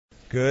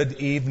Good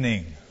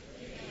evening.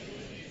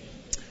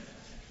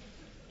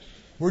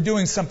 We're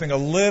doing something a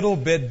little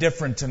bit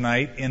different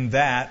tonight in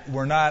that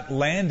we're not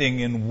landing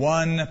in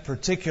one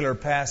particular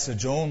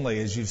passage only,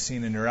 as you've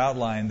seen in your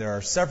outline. There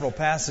are several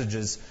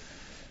passages,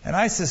 and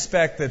I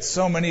suspect that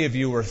so many of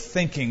you are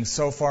thinking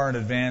so far in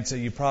advance that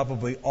you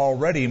probably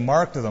already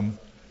marked them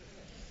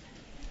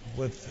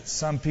with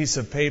some piece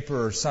of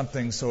paper or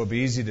something so it would be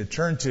easy to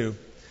turn to.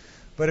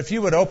 But if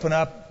you would open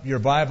up your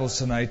Bibles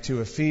tonight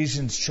to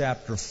Ephesians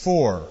chapter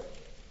 4,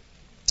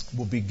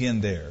 we'll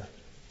begin there.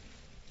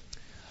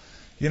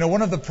 You know,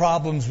 one of the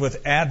problems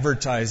with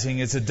advertising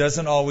is it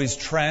doesn't always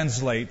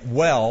translate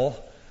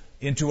well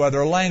into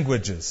other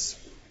languages.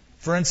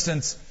 For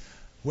instance,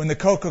 when the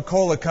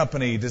Coca-Cola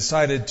company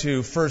decided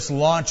to first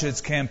launch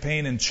its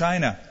campaign in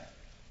China,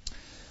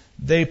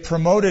 they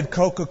promoted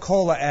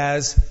Coca-Cola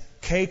as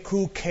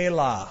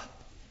Keku-Kela.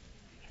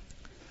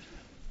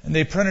 And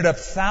they printed up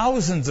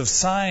thousands of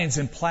signs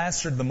and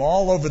plastered them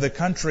all over the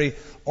country,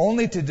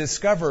 only to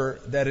discover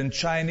that in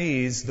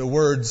Chinese, the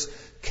words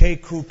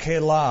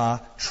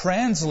Keku-Kela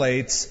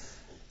translates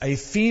a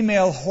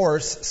female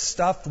horse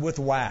stuffed with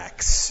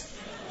wax.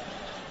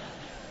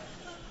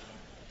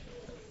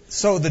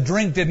 So the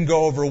drink didn't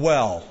go over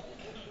well.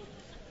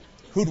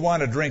 Who'd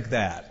want to drink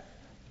that?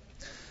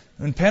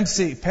 When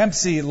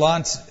Pepsi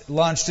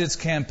launched its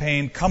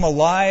campaign, Come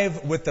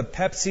Alive with the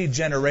Pepsi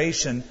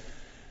Generation,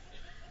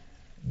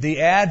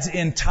 the ads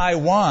in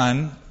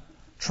Taiwan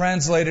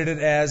translated it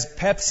as,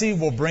 Pepsi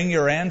will bring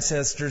your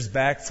ancestors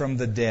back from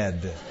the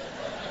dead.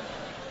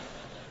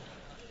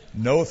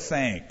 No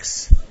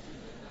thanks.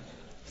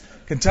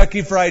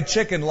 Kentucky Fried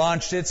Chicken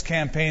launched its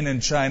campaign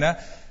in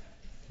China.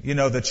 You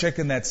know, the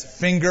chicken that's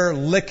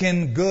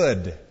finger-licking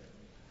good.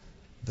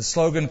 The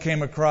slogan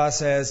came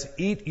across as,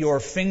 eat your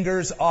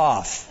fingers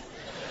off.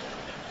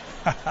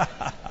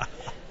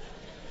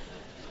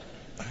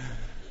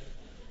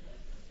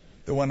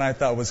 The one I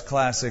thought was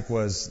classic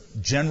was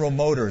General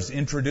Motors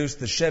introduced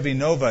the Chevy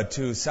Nova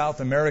to South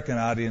American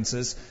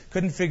audiences.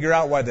 Couldn't figure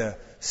out why the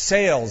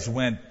sales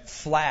went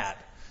flat.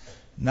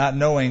 Not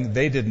knowing,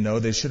 they didn't know,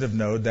 they should have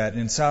known that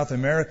in South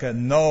America,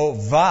 no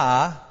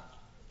va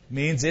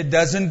means it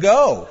doesn't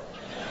go.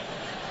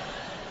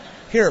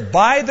 Here,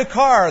 buy the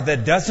car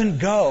that doesn't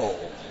go.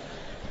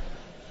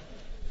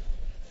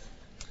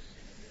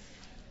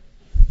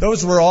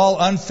 Those were all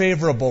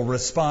unfavorable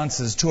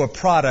responses to a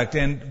product,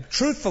 and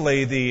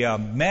truthfully, the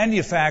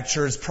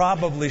manufacturers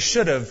probably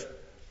should have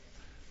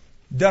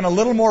done a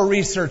little more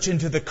research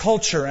into the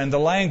culture and the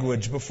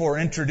language before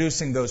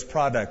introducing those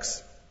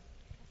products.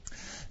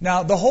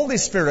 Now, the Holy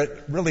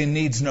Spirit really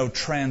needs no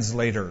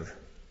translator.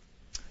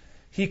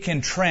 He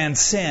can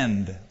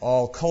transcend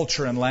all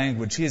culture and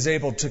language. He is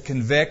able to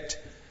convict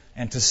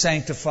and to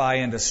sanctify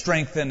and to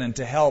strengthen and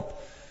to help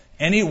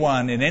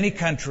anyone in any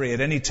country at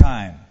any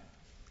time.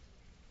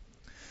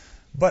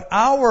 But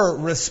our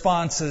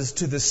responses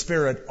to the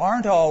Spirit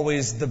aren't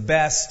always the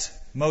best,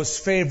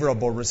 most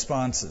favorable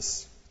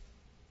responses.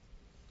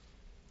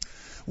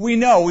 We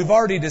know, we've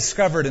already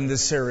discovered in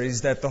this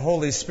series that the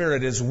Holy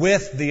Spirit is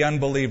with the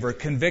unbeliever,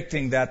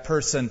 convicting that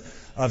person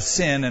of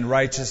sin and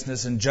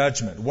righteousness and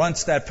judgment.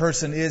 Once that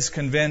person is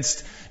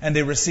convinced and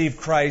they receive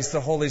Christ,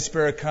 the Holy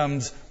Spirit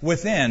comes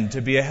within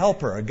to be a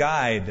helper, a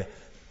guide,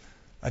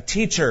 a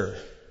teacher,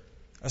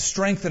 a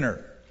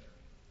strengthener.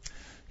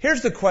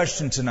 Here's the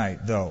question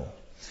tonight, though.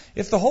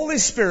 If the Holy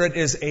Spirit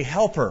is a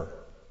helper,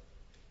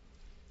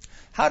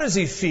 how does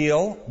He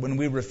feel when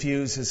we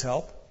refuse His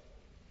help?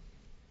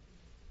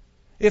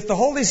 If the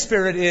Holy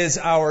Spirit is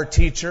our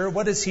teacher,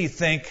 what does He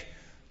think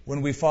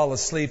when we fall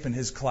asleep in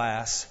His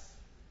class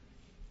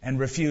and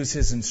refuse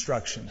His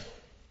instruction?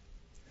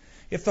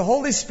 If the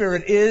Holy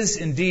Spirit is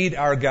indeed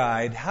our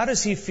guide, how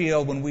does He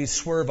feel when we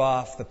swerve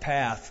off the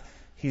path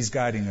He's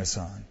guiding us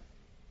on?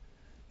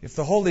 If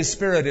the Holy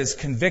Spirit is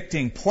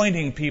convicting,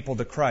 pointing people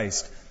to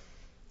Christ,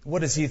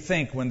 what does He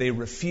think when they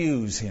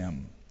refuse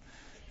Him?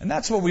 And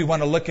that's what we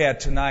want to look at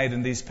tonight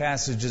in these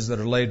passages that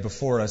are laid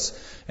before us.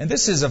 And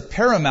this is of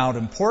paramount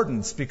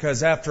importance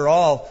because, after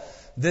all,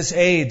 this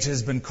age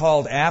has been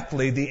called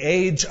aptly the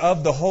age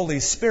of the Holy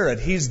Spirit.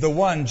 He's the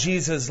one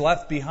Jesus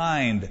left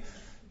behind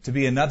to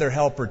be another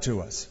helper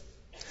to us.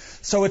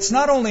 So it's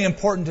not only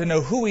important to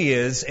know who He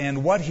is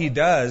and what He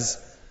does,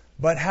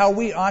 but how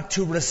we ought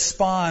to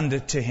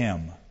respond to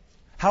Him,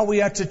 how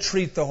we ought to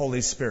treat the Holy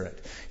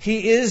Spirit.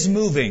 He is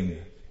moving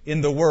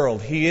in the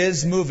world. He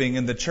is moving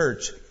in the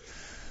church.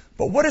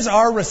 But what is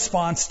our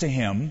response to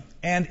Him?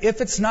 And if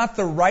it's not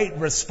the right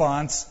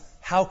response,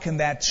 how can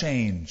that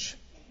change?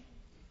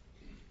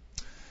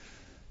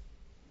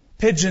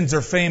 Pigeons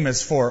are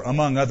famous for,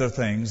 among other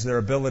things, their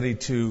ability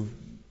to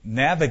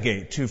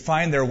navigate, to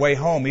find their way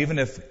home, even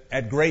if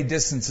at great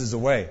distances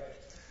away.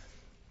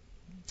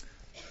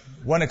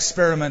 One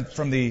experiment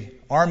from the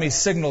Army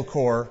Signal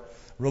Corps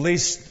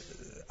released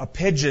a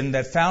pigeon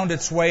that found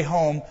its way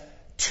home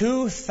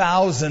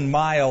 2,000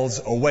 miles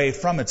away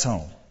from its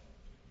home.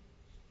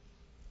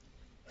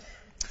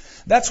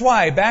 That's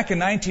why back in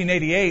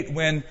 1988,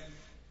 when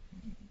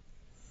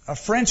a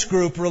French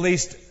group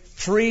released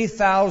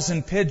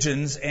 3,000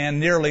 pigeons and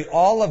nearly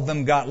all of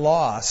them got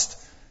lost,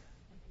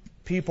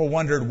 people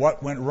wondered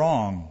what went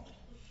wrong.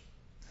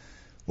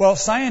 Well,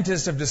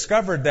 scientists have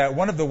discovered that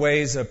one of the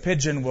ways a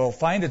pigeon will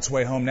find its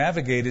way home,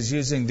 navigate, is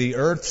using the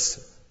Earth's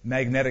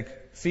magnetic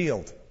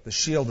field, the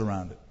shield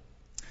around it.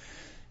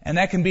 And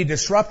that can be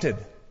disrupted.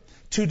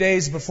 2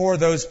 days before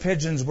those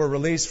pigeons were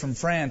released from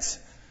France,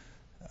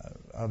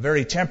 a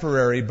very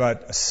temporary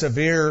but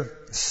severe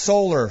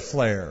solar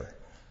flare,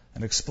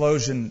 an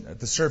explosion at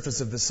the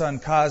surface of the sun,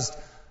 caused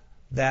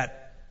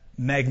that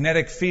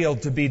magnetic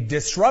field to be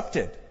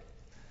disrupted,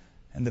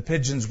 and the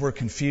pigeons were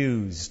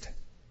confused.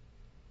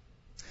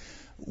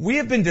 We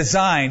have been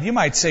designed, you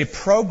might say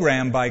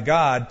programmed by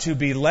God, to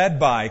be led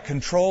by,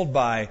 controlled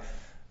by,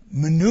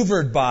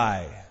 maneuvered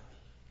by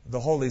the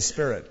Holy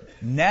Spirit,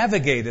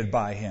 navigated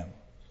by Him.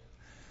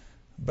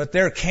 But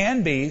there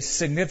can be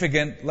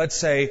significant, let's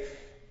say,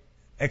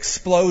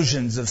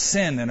 explosions of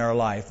sin in our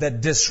life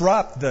that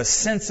disrupt the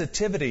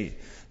sensitivity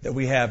that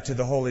we have to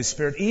the Holy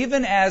Spirit,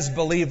 even as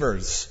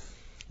believers,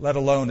 let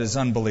alone as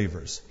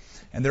unbelievers.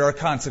 And there are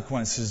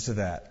consequences to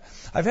that.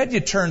 I've had you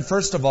turn,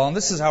 first of all, and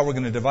this is how we're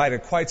going to divide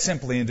it quite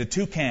simply into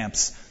two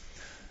camps.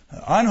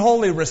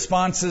 Unholy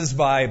responses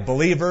by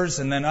believers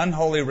and then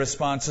unholy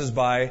responses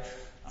by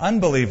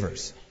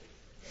unbelievers.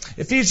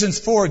 Ephesians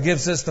 4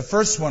 gives us the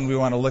first one we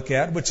want to look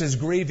at, which is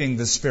grieving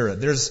the Spirit.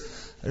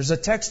 There's a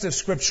text of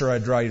Scripture I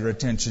draw your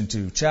attention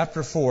to,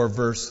 chapter 4,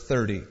 verse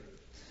 30.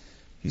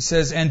 He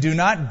says, "And do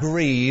not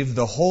grieve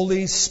the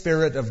Holy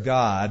Spirit of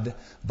God,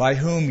 by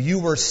whom you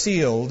were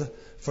sealed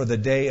for the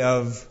day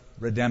of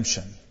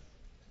redemption."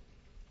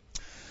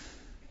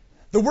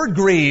 The word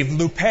grieve,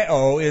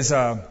 lupeo,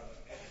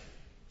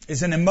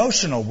 is an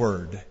emotional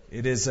word.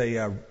 It is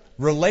a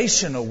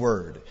relational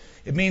word.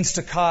 It means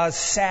to cause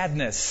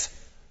sadness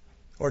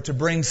or to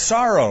bring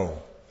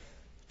sorrow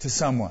to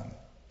someone.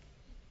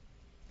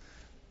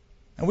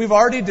 And we've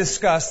already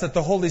discussed that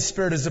the Holy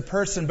Spirit is a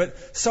person, but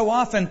so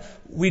often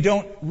we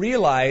don't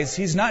realize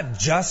He's not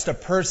just a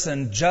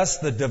person,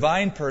 just the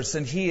divine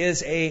person. He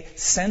is a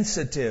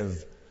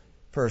sensitive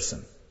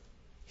person.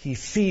 He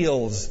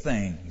feels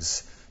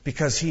things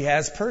because He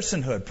has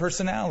personhood,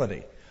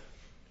 personality.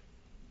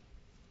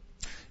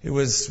 It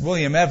was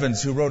William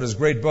Evans who wrote his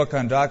great book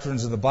on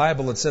doctrines of the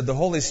Bible. It said the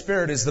Holy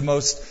Spirit is the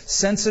most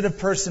sensitive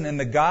person in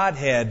the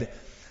Godhead,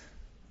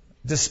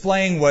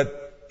 displaying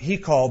what he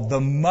called the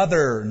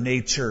mother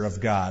nature of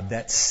God,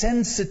 that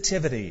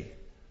sensitivity.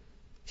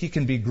 He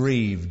can be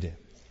grieved.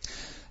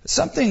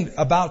 Something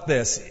about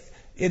this,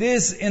 it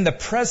is in the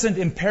present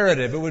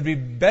imperative. It would be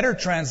better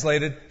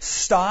translated,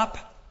 stop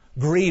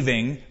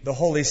grieving the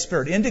Holy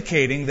Spirit,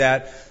 indicating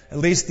that at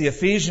least the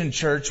Ephesian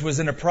church was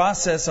in a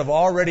process of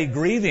already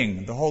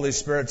grieving the Holy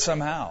Spirit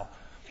somehow.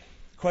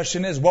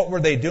 Question is, what were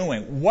they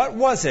doing? What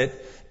was it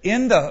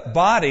in the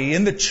body,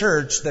 in the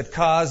church, that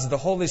caused the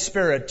Holy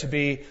Spirit to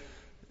be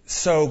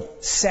so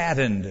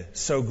saddened,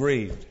 so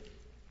grieved?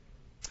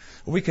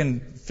 We can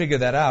figure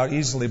that out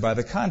easily by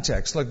the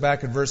context. Look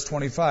back at verse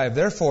 25.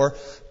 "Therefore,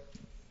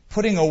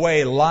 putting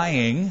away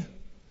lying,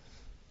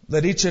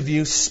 let each of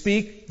you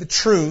speak the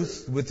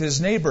truth with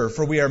his neighbor,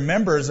 for we are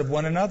members of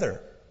one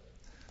another."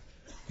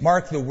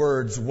 Mark the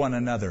words "one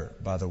another,"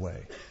 by the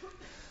way.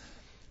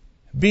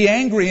 "Be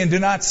angry and do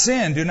not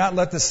sin. Do not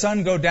let the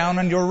sun go down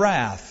on your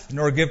wrath,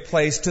 nor give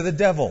place to the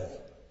devil.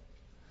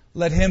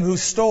 Let him who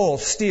stole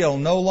steal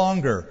no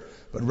longer,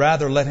 but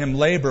rather let him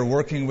labor,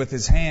 working with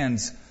his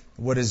hands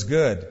what is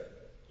good,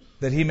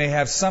 that he may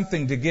have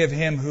something to give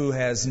him who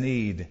has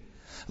need.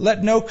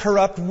 Let no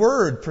corrupt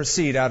word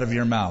proceed out of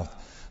your mouth,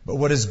 but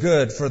what is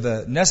good for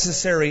the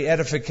necessary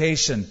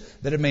edification,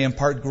 that it may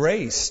impart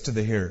grace to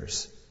the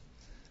hearers.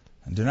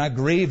 And do not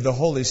grieve the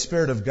Holy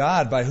Spirit of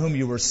God, by whom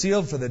you were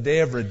sealed for the day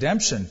of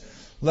redemption.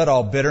 Let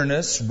all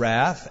bitterness,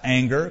 wrath,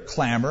 anger,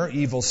 clamor,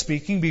 evil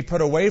speaking be put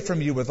away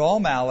from you with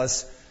all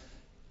malice,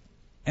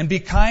 and be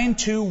kind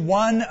to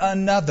one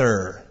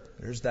another."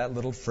 There's that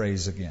little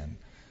phrase again.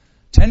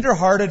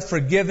 "Tender-hearted,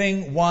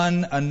 forgiving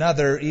one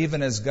another,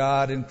 even as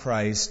God in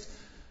Christ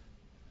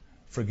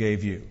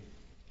forgave you."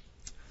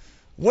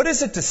 What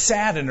is it to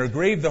sadden or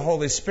grieve the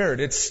Holy Spirit?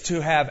 It's to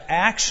have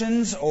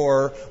actions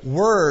or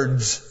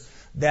words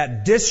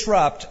that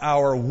disrupt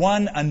our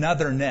one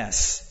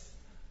anotherness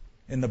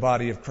in the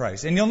body of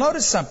Christ. And you'll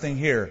notice something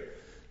here,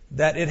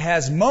 that it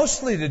has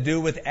mostly to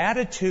do with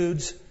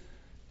attitudes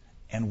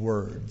and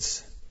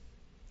words.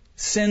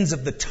 Sins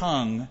of the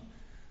tongue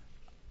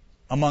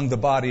among the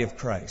body of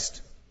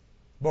Christ.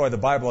 Boy, the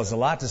Bible has a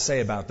lot to say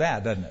about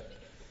that, doesn't it?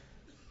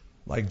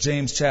 Like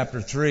James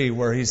chapter 3,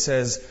 where he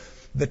says,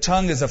 "The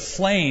tongue is a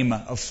flame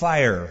of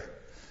fire.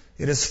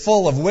 It is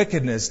full of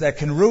wickedness that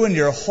can ruin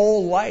your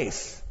whole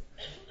life.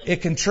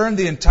 It can turn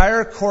the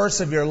entire course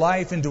of your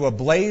life into a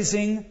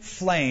blazing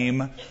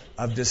flame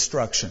of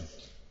destruction."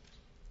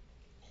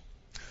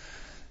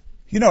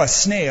 You know, a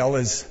snail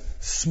is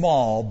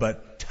small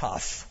but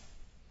tough.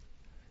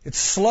 It's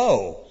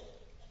slow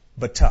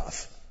but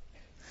tough.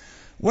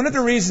 One of the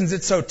reasons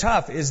it's so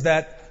tough is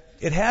that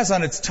it has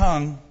on its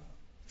tongue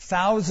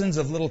thousands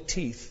of little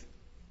teeth.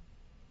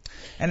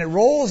 and it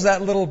rolls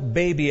that little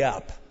baby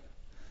up.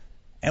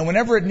 And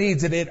whenever it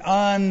needs it, it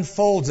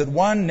unfolds it.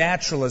 One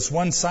naturalist,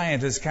 one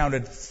scientist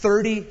counted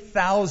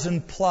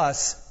 30,000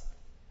 plus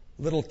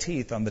little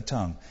teeth on the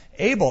tongue.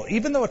 Able,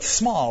 even though it's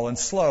small and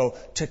slow,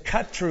 to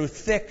cut through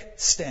thick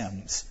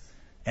stems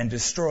and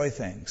destroy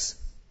things.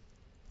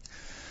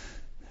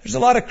 There's a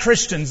lot of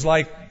Christians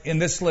like in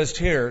this list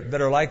here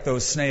that are like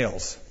those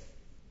snails.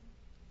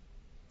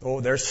 Oh,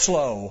 they're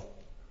slow,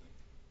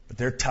 but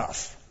they're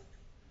tough.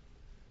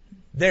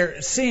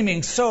 They're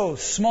seeming so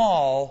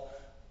small,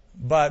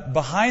 but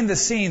behind the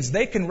scenes,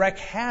 they can wreak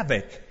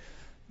havoc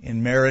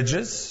in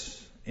marriages,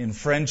 in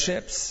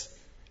friendships.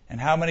 And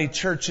how many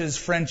churches,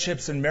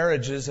 friendships, and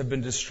marriages have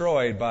been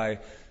destroyed by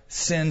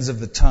sins of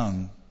the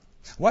tongue?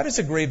 Why does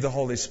it grieve the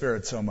Holy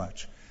Spirit so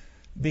much?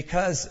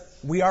 Because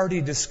we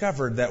already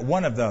discovered that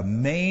one of the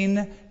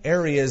main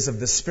areas of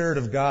the Spirit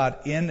of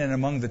God in and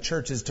among the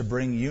church is to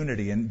bring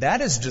unity. And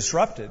that is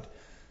disrupted.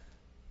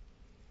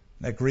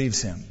 That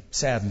grieves Him,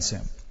 saddens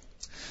Him.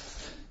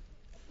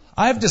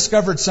 I've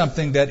discovered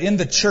something that in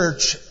the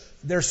church,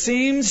 there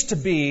seems to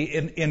be,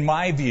 in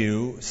my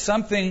view,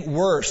 something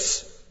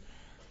worse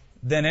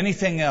than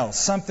anything else.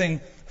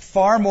 Something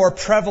far more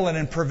prevalent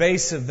and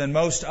pervasive than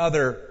most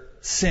other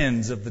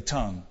sins of the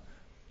tongue.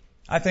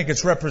 I think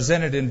it's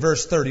represented in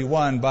verse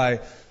 31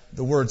 by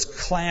the words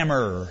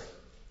clamor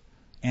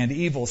and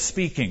evil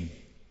speaking.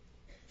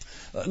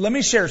 Let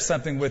me share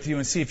something with you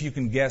and see if you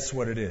can guess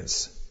what it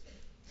is.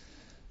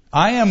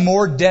 I am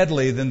more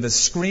deadly than the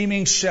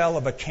screaming shell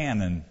of a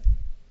cannon.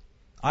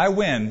 I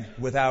win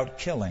without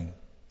killing.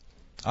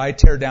 I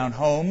tear down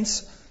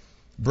homes,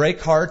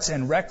 break hearts,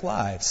 and wreck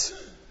lives.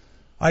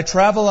 I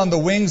travel on the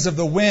wings of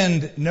the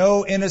wind.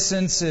 No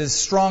innocence is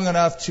strong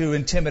enough to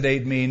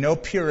intimidate me, no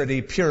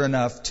purity pure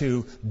enough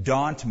to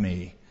daunt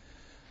me.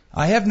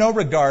 I have no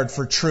regard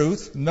for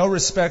truth, no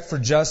respect for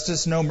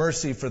justice, no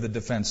mercy for the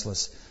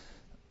defenseless.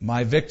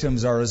 My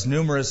victims are as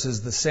numerous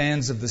as the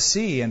sands of the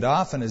sea and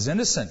often as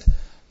innocent.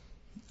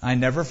 I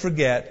never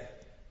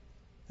forget,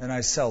 and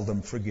I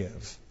seldom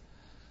forgive.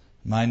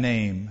 My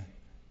name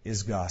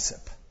is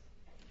gossip.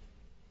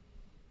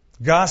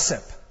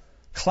 Gossip.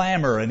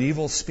 Clamor and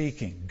evil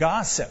speaking.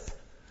 Gossip.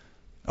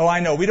 Oh, I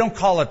know. We don't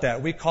call it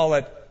that. We call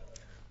it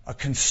a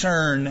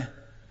concern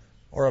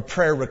or a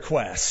prayer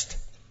request.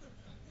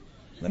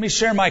 Let me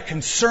share my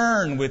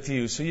concern with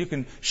you so you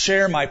can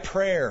share my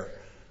prayer.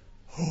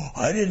 Oh,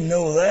 I didn't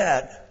know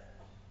that.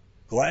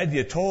 Glad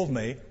you told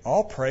me.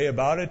 I'll pray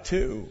about it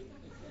too.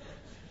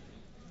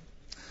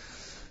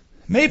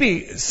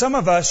 Maybe some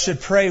of us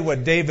should pray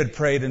what David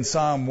prayed in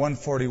Psalm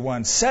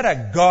 141. Set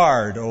a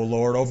guard, O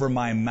Lord, over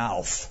my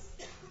mouth.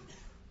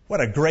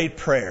 What a great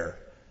prayer.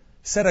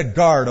 Set a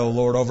guard, O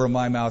Lord, over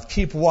my mouth.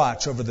 Keep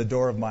watch over the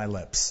door of my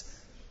lips.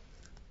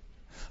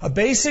 A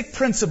basic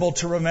principle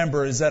to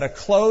remember is that a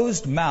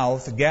closed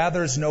mouth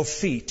gathers no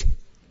feet.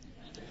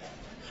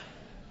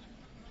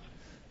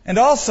 And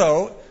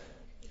also,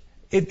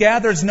 it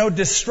gathers no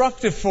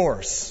destructive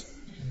force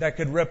that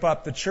could rip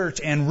up the church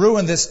and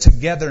ruin this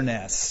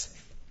togetherness.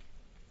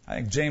 I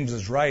think James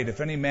is right. If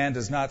any man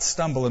does not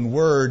stumble in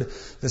word,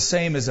 the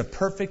same is a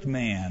perfect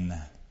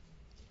man.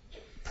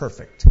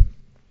 Perfect.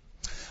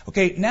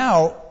 Okay,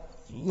 now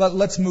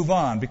let's move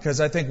on because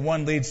I think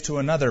one leads to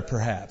another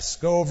perhaps.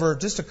 Go over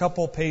just a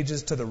couple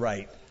pages to the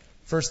right.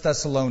 1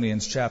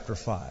 Thessalonians chapter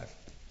 5.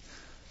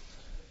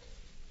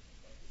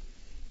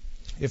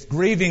 If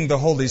grieving the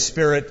Holy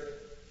Spirit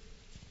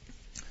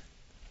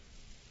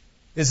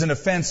is an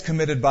offense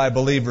committed by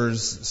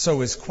believers,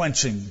 so is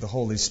quenching the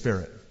Holy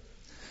Spirit.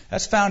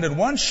 That's found in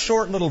one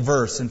short little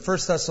verse in 1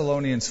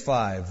 Thessalonians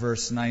 5,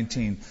 verse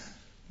 19.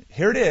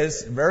 Here it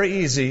is,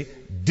 very easy.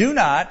 Do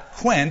not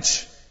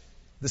quench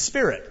the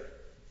Spirit.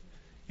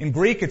 In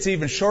Greek, it's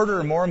even shorter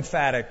and more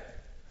emphatic.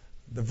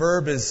 The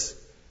verb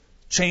is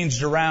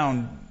changed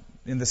around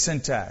in the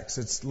syntax.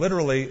 It's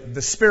literally,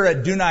 the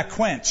Spirit do not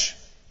quench.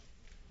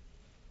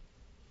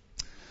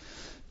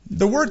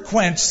 The word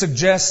quench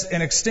suggests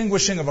an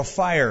extinguishing of a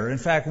fire. In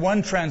fact,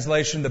 one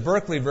translation, the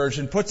Berkeley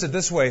version, puts it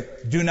this way: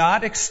 do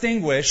not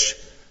extinguish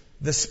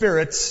the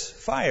Spirit's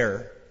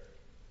fire.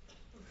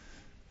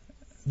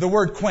 The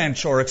word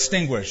quench or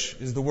extinguish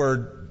is the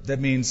word that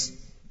means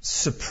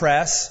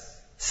suppress,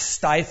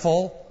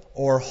 stifle,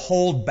 or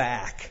hold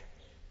back.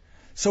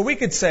 So we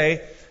could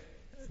say,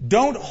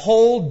 don't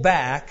hold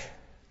back,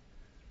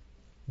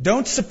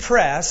 don't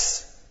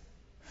suppress,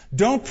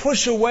 don't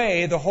push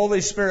away the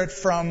Holy Spirit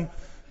from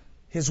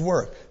His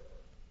work,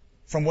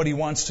 from what He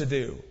wants to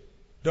do.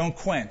 Don't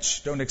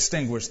quench, don't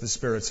extinguish the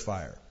Spirit's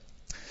fire.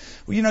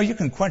 Well, you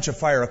can quench a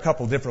fire a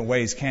couple different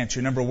ways, can't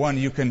you? Number one,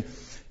 you can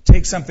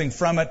take something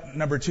from it.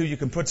 Number two, you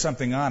can put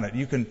something on it.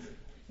 You can,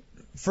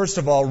 first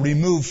of all,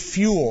 remove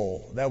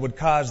fuel that would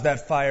cause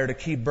that fire to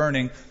keep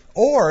burning.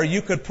 Or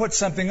you could put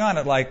something on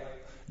it like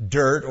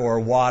dirt or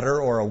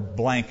water or a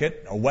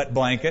blanket, a wet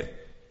blanket,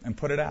 and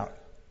put it out.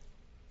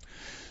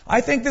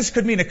 I think this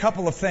could mean a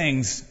couple of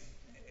things,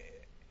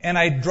 and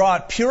I draw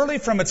it purely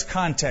from its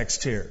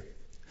context here.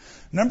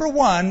 Number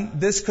one,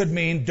 this could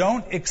mean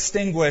don't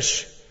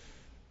extinguish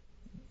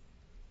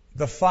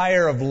the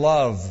fire of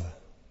love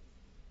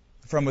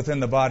from within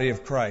the body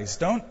of Christ.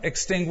 Don't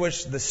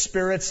extinguish the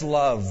Spirit's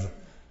love.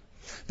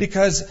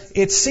 Because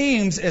it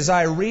seems, as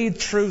I read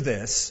through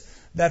this,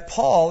 that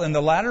Paul, in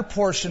the latter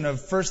portion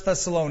of 1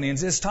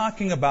 Thessalonians, is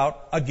talking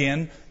about,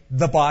 again,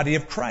 the body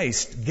of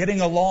Christ,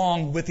 getting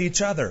along with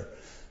each other,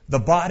 the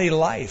body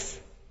life.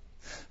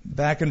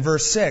 Back in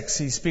verse 6,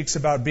 he speaks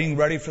about being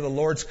ready for the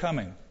Lord's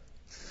coming.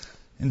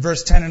 In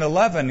verse 10 and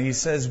 11, he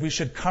says we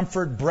should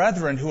comfort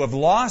brethren who have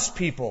lost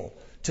people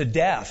to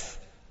death.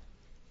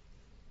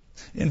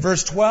 In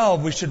verse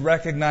 12, we should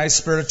recognize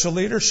spiritual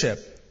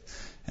leadership.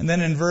 And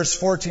then in verse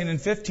 14 and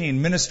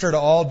 15, minister to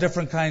all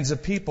different kinds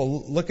of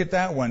people. Look at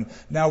that one.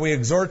 Now we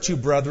exhort you,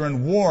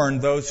 brethren, warn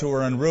those who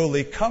are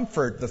unruly,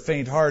 comfort the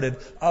faint-hearted,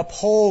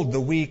 uphold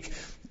the weak,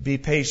 be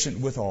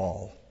patient with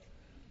all.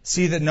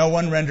 See that no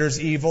one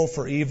renders evil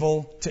for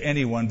evil to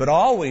anyone, but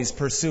always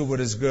pursue what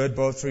is good,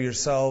 both for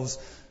yourselves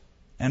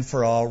and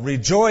for all.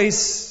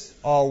 Rejoice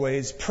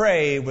always,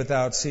 pray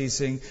without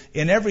ceasing,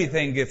 in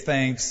everything give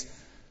thanks,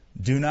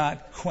 do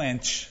not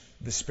quench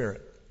the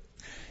Spirit.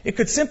 It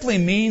could simply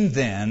mean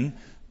then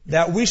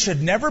that we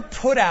should never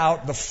put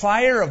out the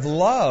fire of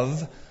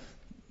love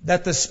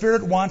that the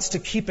Spirit wants to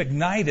keep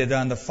ignited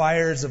on the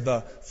fires of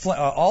the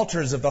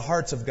altars of the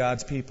hearts of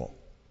God's people.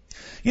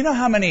 You know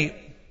how many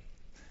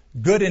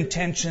good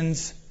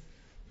intentions,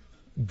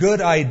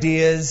 good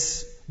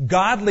ideas,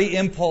 godly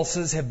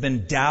impulses have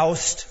been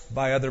doused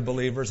by other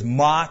believers,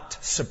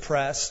 mocked,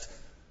 suppressed?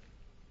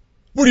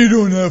 What are you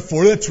doing that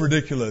for? That's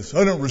ridiculous.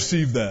 I don't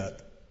receive that.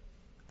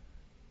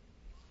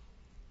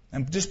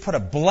 And just put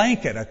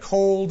a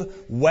cold,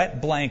 wet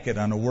blanket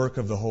on a work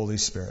of the Holy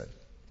Spirit.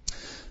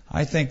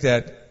 I think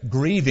that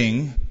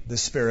grieving the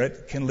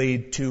Spirit can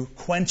lead to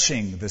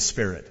quenching the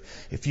Spirit.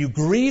 If you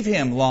grieve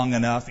Him long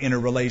enough in a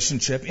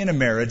relationship, in a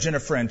marriage, in a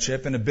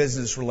friendship, in a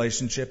business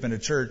relationship, in a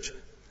church,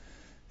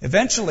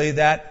 eventually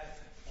that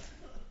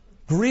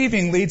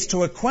grieving leads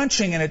to a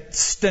quenching, and it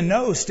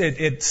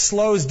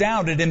slows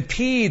down, it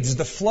impedes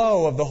the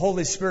flow of the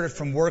Holy Spirit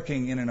from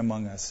working in and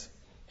among us.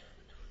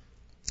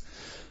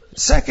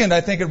 Second,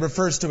 I think it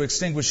refers to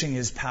extinguishing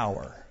His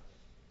power.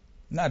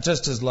 Not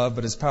just His love,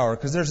 but His power.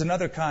 Because there's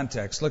another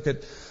context.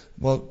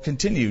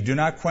 Continue. Do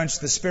not quench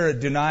the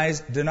Spirit. Do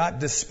not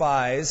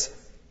despise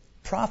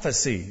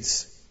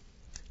prophecies.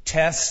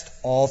 Test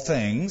all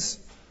things.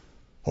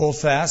 Hold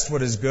fast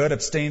what is good.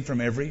 Abstain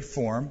from every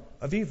form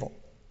of evil.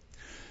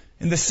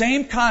 In the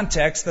same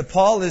context that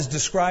Paul is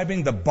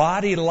describing the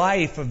body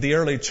life of the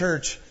early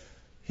church,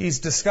 he's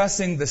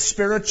discussing the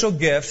spiritual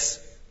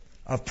gifts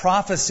of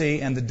prophecy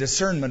and the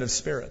discernment of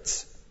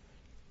spirits.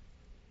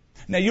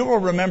 Now you will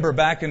remember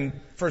back in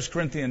 1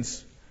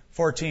 Corinthians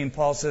 14,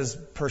 Paul says,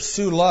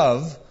 pursue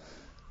love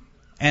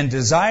and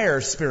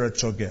desire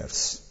spiritual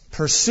gifts.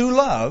 Pursue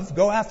love,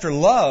 go after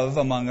love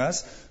among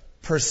us.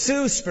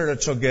 Pursue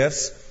spiritual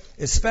gifts,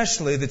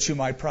 especially that you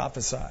might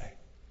prophesy.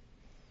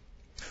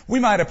 We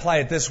might apply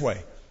it this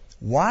way.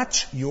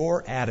 Watch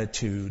your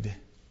attitude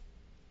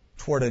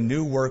toward a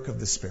new work of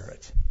the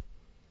Spirit.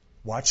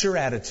 Watch your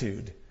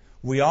attitude.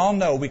 We all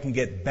know we can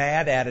get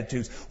bad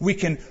attitudes. We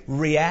can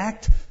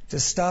react to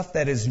stuff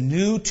that is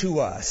new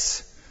to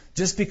us.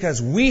 Just because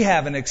we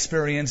haven't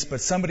experienced, but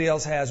somebody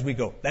else has, we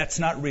go, that's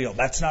not real,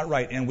 that's not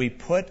right. And we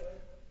put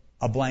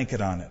a blanket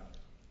on it.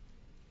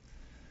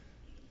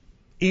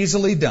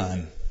 Easily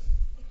done.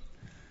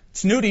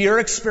 It's new to your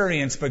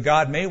experience, but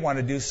God may want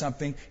to do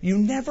something. You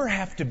never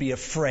have to be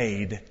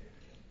afraid,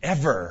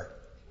 ever,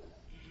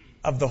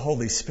 of the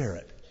Holy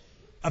Spirit,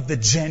 of the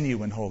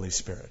genuine Holy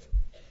Spirit.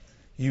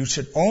 You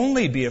should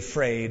only be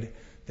afraid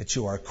that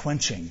you are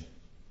quenching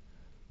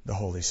the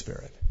Holy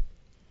Spirit.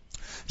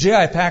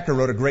 J.I. Packer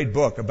wrote a great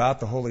book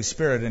about the Holy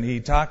Spirit, and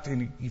he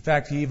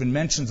even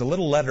mentions a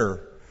little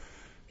letter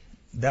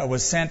that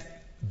was sent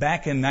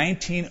back in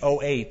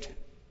 1908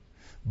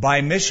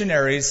 by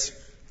missionaries,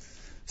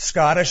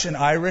 Scottish and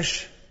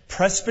Irish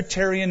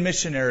Presbyterian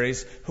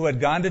missionaries who had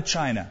gone to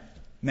China,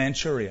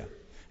 Manchuria.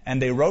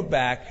 And they wrote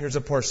back, here's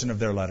a portion of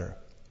their letter.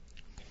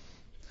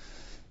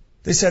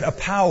 They said, a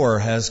power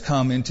has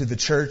come into the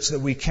church that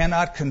we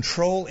cannot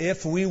control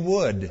if we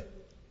would.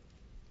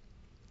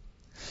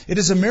 It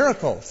is a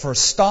miracle for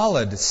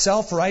stolid,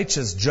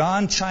 self-righteous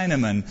John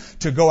Chinaman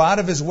to go out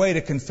of his way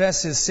to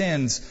confess his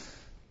sins,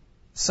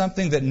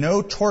 something that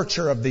no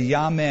torture of the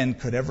Yamen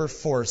could ever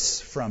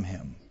force from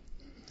him.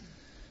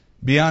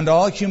 Beyond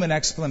all human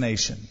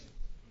explanation.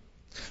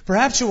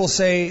 Perhaps you will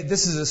say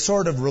this is a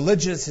sort of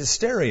religious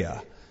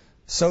hysteria.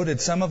 So did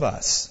some of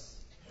us.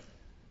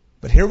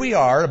 But here we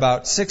are,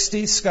 about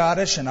 60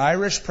 Scottish and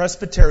Irish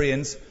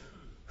Presbyterians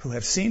who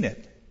have seen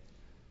it.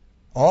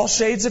 All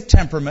shades of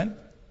temperament,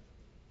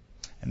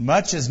 and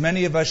much as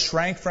many of us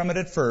shrank from it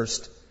at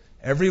first,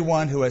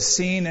 everyone who has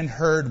seen and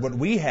heard what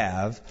we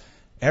have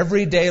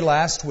every day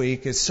last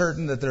week is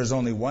certain that there's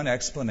only one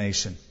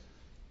explanation,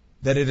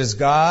 that it is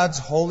God's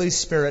Holy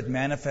Spirit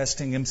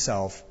manifesting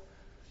Himself.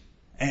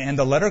 And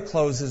the letter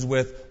closes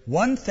with,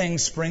 one thing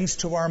springs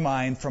to our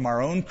mind from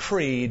our own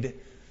creed,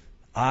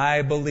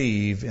 I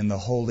believe in the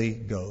Holy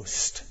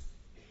Ghost.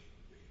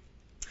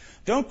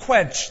 Don't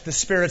quench the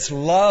Spirit's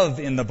love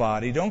in the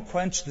body. Don't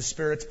quench the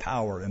Spirit's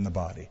power in the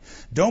body.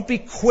 Don't be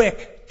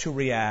quick to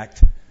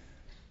react.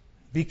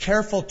 Be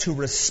careful to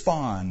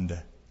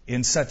respond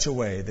in such a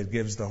way that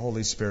gives the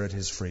Holy Spirit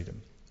His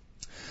freedom.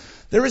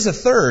 There is a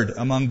third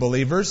among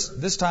believers.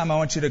 This time I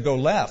want you to go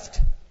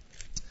left.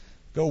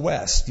 Go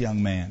west,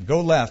 young man.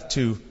 Go left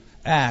to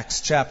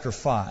Acts chapter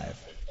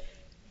 5.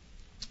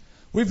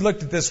 We've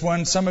looked at this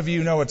one. Some of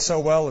you know it so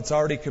well, it's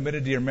already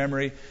committed to your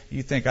memory.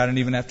 You think I don't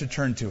even have to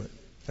turn to it.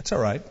 That's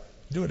all right.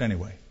 Do it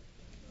anyway.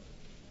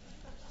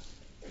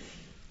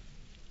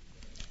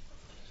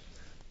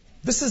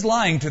 This is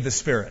lying to the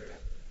Spirit.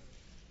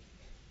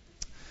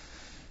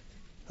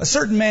 A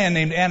certain man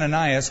named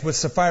Ananias, with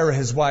Sapphira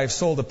his wife,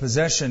 sold a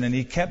possession, and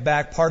he kept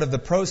back part of the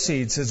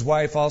proceeds, his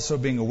wife also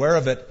being aware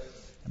of it,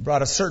 and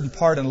brought a certain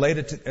part and laid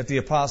it at the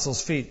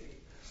apostles' feet.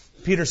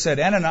 Peter said,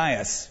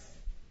 Ananias,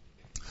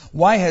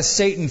 why has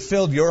Satan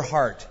filled your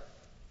heart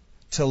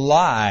to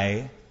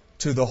lie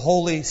to the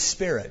Holy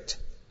Spirit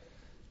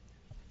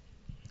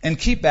and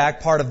keep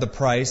back part of the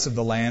price of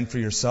the land for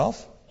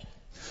yourself?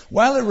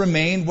 While it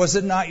remained, was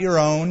it not your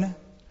own?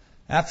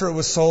 After it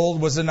was sold,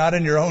 was it not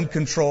in your own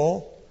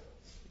control?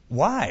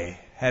 Why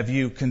have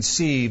you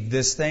conceived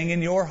this thing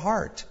in your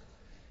heart?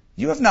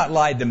 You have not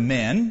lied to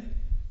men,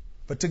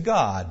 but to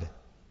God.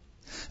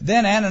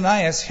 Then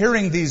Ananias,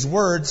 hearing these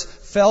words,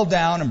 fell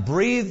down and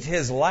breathed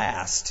his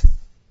last.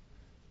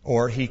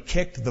 Or he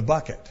kicked the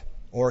bucket,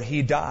 or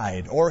he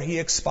died, or he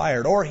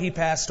expired, or he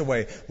passed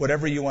away,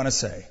 whatever you want to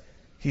say.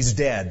 He's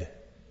dead.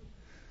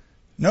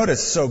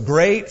 Notice, so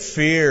great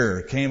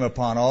fear came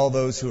upon all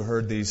those who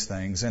heard these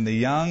things, and the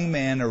young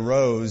man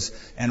arose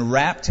and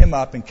wrapped him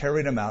up and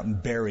carried him out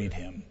and buried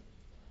him.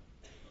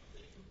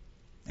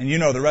 And you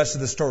know the rest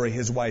of the story,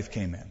 his wife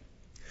came in.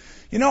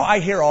 You know, I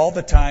hear all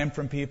the time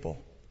from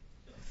people,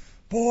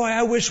 boy,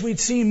 I wish we'd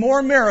seen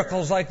more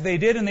miracles like they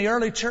did in the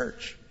early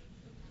church.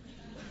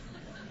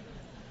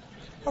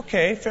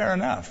 Okay, fair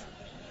enough.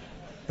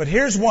 But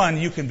here's one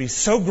you can be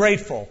so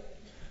grateful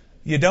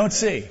you don't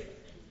see.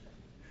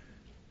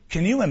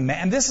 Can you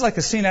imagine? This is like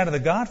a scene out of The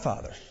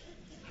Godfather.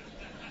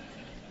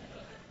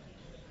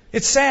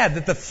 It's sad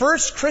that the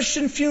first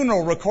Christian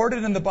funeral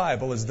recorded in the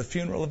Bible is the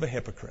funeral of a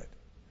hypocrite.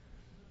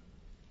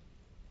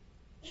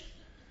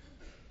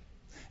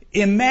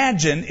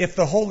 Imagine if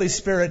the Holy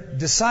Spirit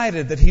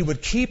decided that He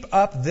would keep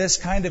up this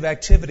kind of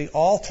activity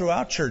all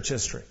throughout church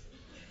history.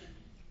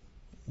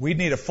 We'd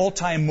need a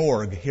full-time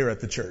morgue here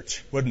at the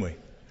church, wouldn't we?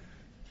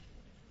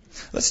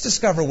 Let's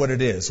discover what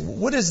it is.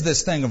 What is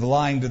this thing of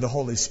lying to the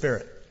Holy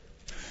Spirit?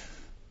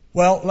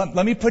 Well,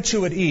 let me put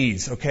you at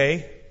ease,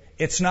 okay?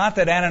 It's not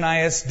that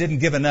Ananias didn't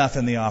give enough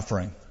in the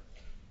offering.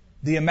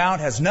 The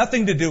amount has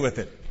nothing to do with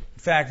it. In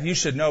fact, you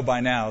should know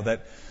by now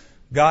that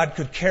God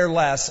could care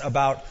less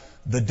about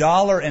the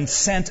dollar and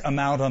cent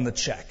amount on the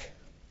check.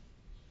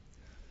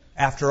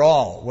 After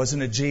all,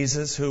 wasn't it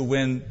Jesus who,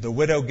 when the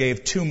widow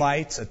gave 2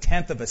 mites,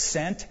 1/10 of a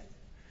cent,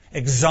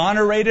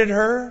 exonerated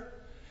her?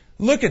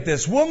 Look at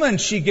this woman.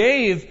 She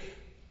gave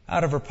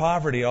out of her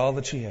poverty all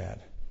that she had.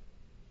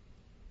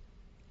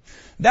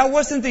 That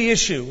wasn't the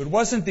issue. It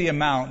wasn't the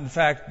amount. In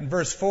fact, in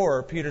verse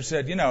 4, Peter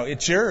said,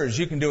 it's yours.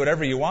 You can do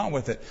whatever you want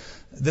with it.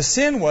 The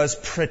sin was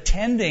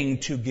pretending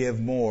to give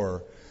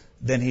more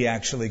than he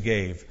actually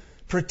gave.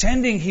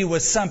 Pretending he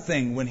was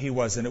something when he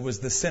wasn't. It was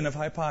the sin of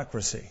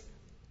hypocrisy.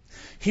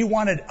 He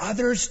wanted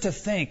others to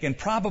think, and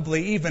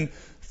probably even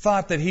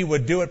thought that he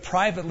would do it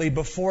privately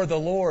before the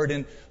Lord.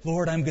 And,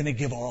 Lord, I'm going to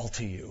give all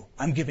to you.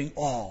 I'm giving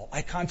all.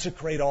 I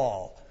consecrate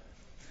all.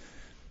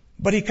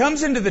 But he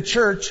comes into the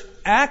church,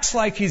 acts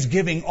like he's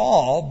giving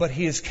all, but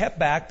he has kept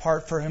back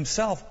part for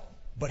himself.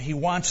 But he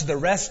wants the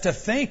rest to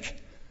think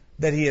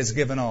that he has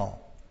given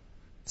all.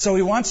 So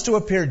he wants to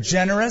appear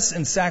generous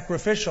and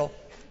sacrificial,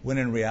 when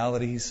in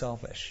reality he's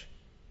selfish.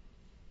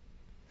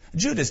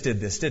 Judas did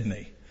this, didn't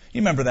he?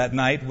 You remember that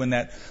night when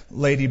that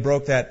lady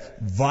broke that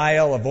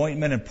vial of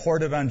ointment and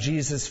poured it on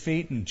Jesus'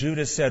 feet, and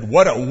Judas said,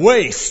 "What a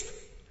waste!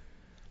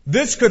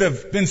 This could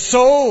have been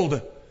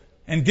sold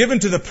and given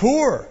to the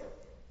poor."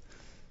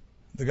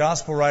 The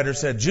gospel writer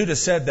said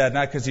Judas said that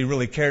not because he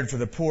really cared for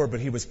the poor, but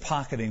he was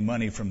pocketing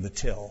money from the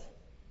till.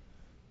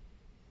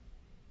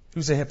 He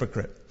was a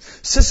hypocrite.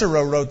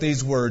 Cicero wrote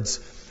these words,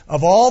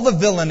 "Of all the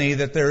villainy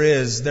that there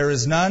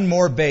is none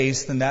more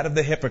base than that of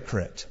the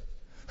hypocrite,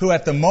 who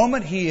at the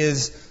moment he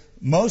is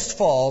most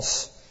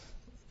false,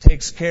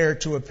 takes care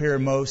to appear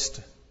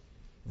most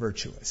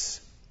virtuous."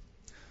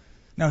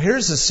 Now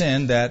here's a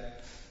sin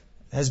that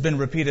has been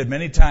repeated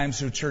many times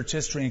through church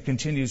history and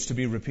continues to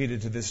be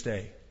repeated to this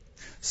day.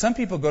 Some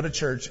people go to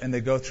church and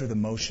they go through the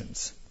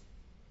motions.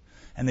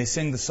 And they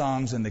sing the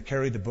songs and they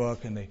carry the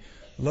book and they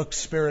look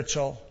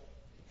spiritual,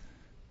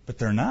 but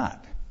they're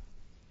not.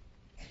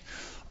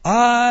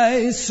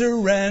 I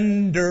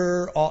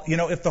surrender all.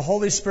 If the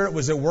Holy Spirit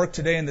was at work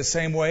today in the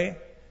same way,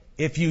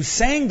 if you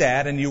sang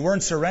that and you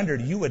weren't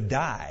surrendered, you would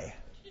die.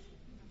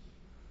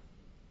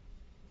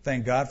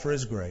 Thank God for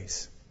His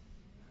grace.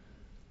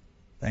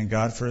 Thank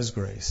God for His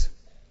grace.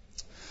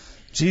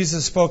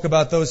 Jesus spoke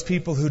about those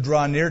people who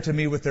draw near to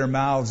me with their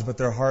mouths, but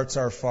their hearts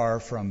are far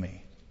from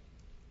me.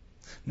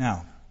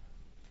 Now,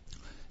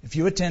 if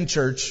you attend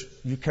church,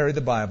 you carry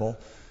the Bible,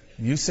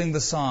 you sing the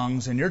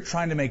songs, and you're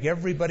trying to make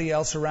everybody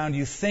else around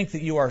you think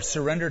that you are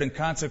surrendered and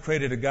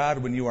consecrated to God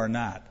when you are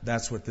not,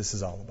 that's what this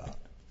is all about.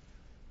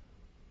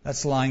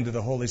 That's lying to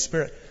the Holy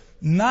Spirit.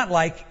 Not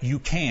like you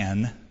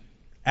can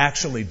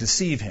actually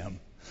deceive Him.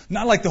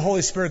 Not like the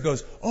Holy Spirit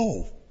goes,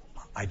 oh,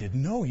 I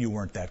didn't know you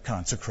weren't that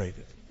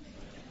consecrated.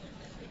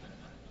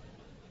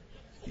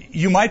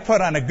 You might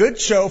put on a good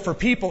show for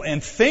people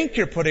and think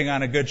you're putting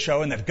on a good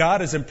show and that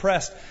God is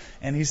impressed,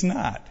 and He's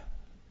not.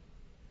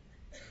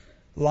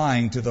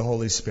 Lying to the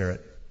Holy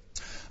Spirit.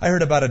 I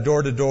heard about a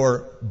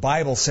door-to-door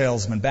Bible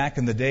salesman back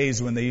in the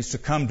days when they used to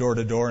come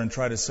door-to-door and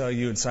try to sell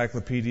you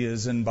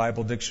encyclopedias and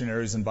Bible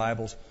dictionaries and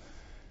Bibles.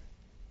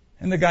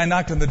 And the guy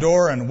knocked on the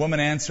door and a woman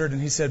answered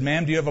and he said,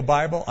 "Ma'am, do you have a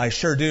Bible?" "I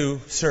sure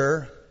do,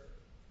 sir."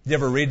 "You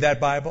ever read that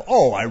Bible?"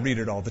 "Oh, I read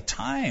it all the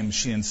time,"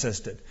 she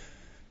insisted.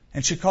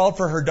 And she called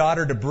for her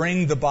daughter to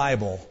bring the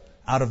Bible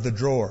out of the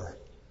drawer.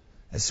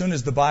 As soon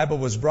as the Bible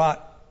was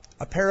brought,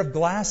 a pair of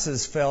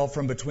glasses fell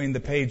from between the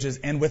pages,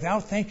 and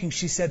without thinking,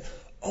 she said,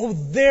 "Oh,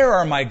 there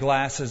are my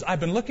glasses. I've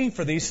been looking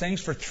for these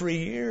things for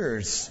 3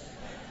 years."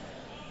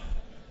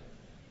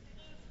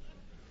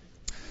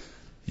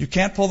 You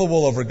can't pull the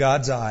wool over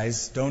God's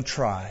eyes. Don't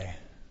try.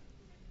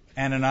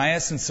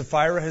 Ananias and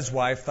Sapphira, his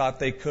wife, thought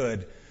they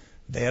could.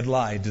 They had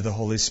lied to the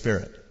Holy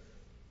Spirit.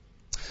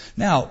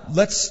 Now,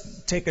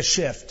 let's take a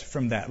shift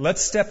from that.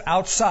 Let's step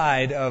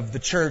outside of the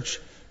church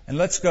and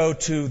let's go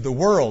to the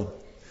world.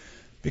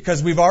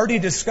 Because we've already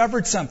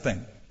discovered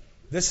something.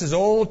 This is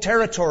old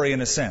territory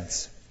in a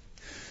sense.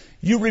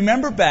 You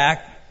remember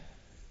back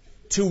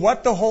to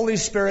what the Holy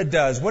Spirit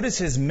does. What is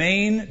His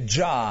main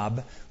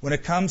job when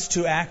it comes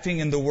to acting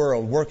in the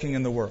world, working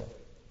in the world?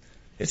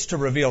 It's to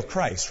reveal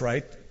Christ,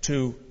 right?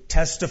 To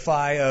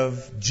testify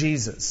of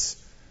Jesus.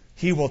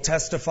 He will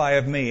testify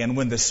of me. And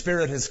when the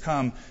Spirit has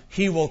come,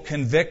 He will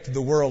convict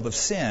the world of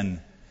sin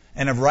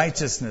and of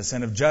righteousness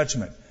and of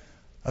judgment.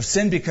 Of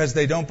sin because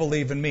they don't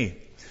believe in me.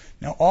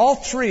 Now, all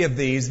three of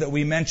these that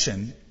we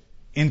mention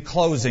in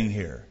closing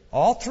here,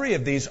 all three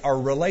of these are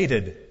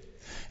related.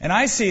 And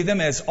I see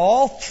them as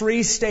all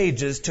three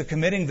stages to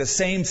committing the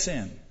same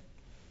sin.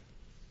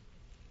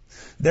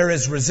 There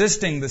is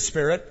resisting the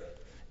Spirit,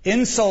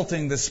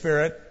 insulting the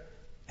Spirit,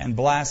 and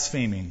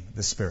blaspheming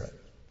the Spirit.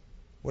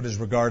 What is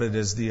regarded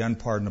as the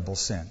unpardonable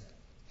sin.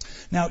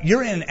 Now,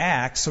 you're in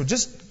Acts, so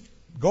just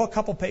go a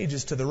couple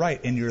pages to the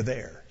right and you're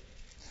there.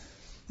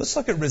 Let's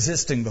look at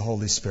resisting the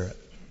Holy Spirit.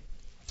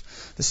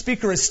 The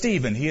speaker is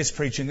Stephen. He is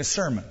preaching a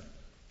sermon.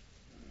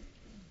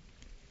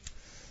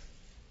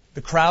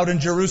 The crowd in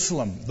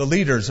Jerusalem, the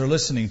leaders are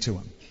listening to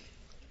him.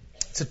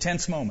 It's a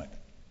tense moment.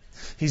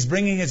 He's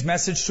bringing his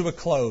message to a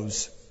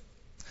close.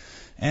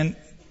 And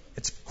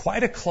it's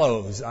quite a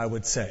close, I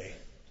would say.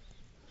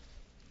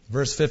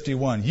 Verse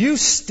 51, "You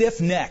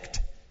stiff-necked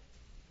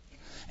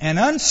and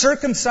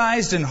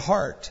uncircumcised in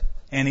heart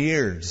and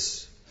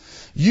ears,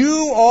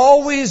 you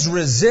always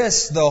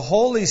resist the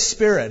Holy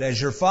Spirit as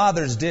your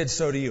fathers did,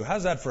 so do you."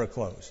 How's that for a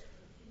close?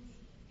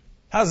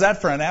 How's that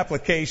for an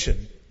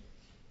application?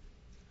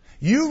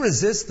 You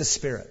resist the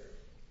Spirit.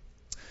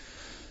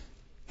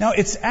 Now,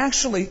 it's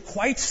actually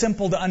quite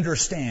simple to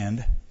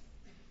understand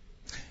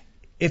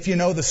if you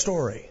know the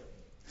story.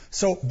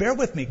 So bear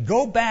with me.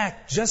 Go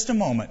back just a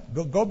moment.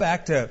 Go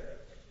back to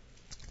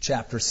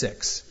chapter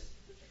 6.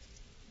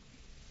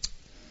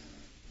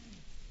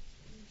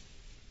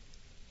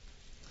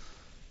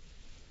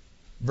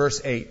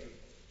 Verse 8.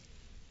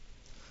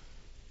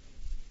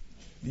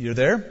 You're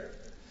there?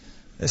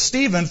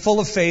 Stephen, full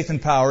of faith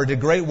and power, did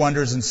great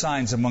wonders and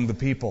signs among the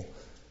people.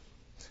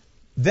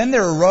 Then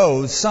there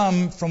arose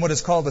some from what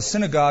is called the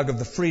synagogue of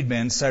the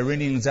freedmen,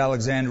 Cyrenians,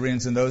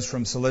 Alexandrians, and those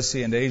from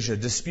Cilicia and Asia,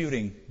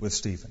 disputing with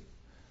Stephen.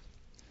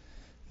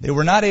 They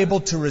were not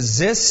able to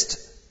resist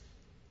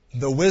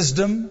the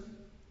wisdom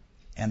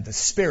and the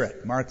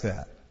Spirit, mark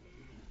that,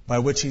 by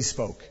which he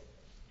spoke.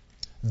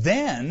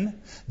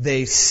 Then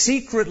they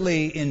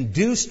secretly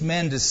induced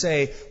men to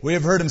say, "We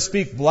have heard him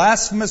speak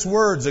blasphemous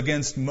words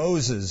against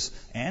Moses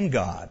and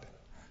God."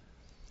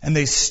 And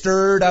they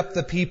stirred up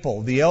the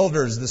people, the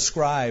elders, the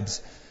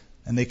scribes,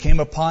 and they came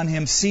upon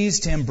him,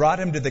 seized him, brought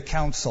him to the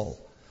council.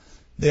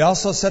 They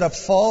also set up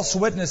false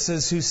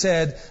witnesses who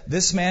said,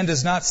 "This man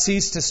does not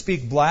cease to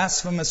speak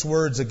blasphemous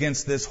words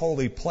against this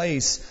holy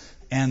place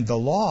and the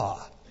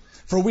law.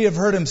 For we have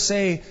heard him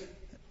say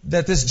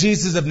that this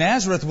Jesus of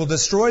Nazareth will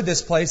destroy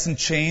this place and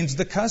change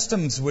the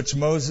customs which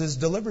Moses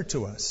delivered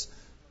to us."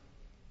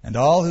 And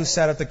all who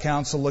sat at the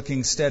council,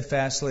 looking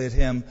steadfastly at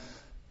him,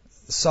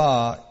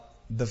 saw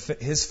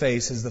his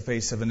face as the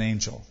face of an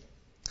angel.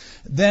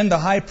 Then the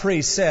high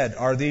priest said,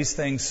 "Are these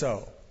things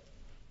so?"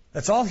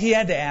 That's all he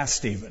had to ask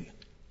Stephen.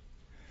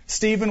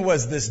 Stephen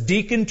was this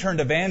deacon turned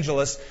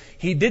evangelist.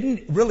 He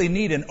didn't really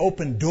need an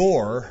open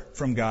door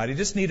from God. He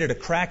just needed a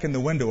crack in the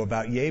window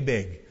about yay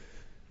big.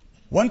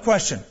 One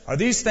question, "Are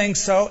these things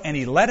so?" And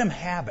he let him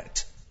have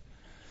it.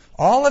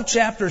 All of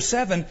chapter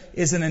 7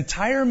 is an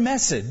entire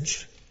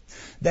message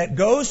that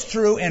goes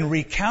through and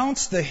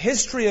recounts the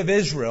history of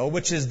Israel,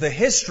 which is the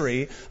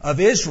history of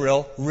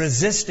Israel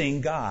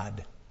resisting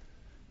God.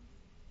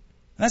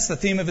 That's the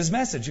theme of his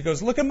message. He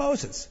goes, look at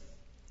Moses.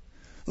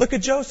 Look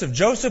at Joseph.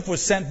 Joseph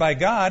was sent by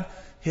God.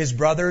 His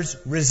brothers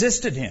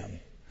resisted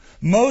him.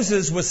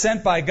 Moses was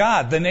sent by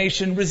God. The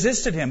nation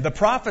resisted him. The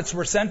prophets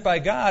were sent by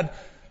God.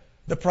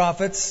 The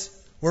prophets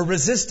were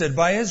resisted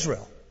by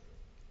Israel.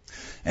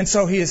 And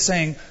so he is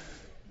saying,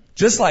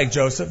 just like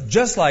Joseph,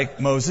 just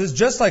like Moses,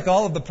 just like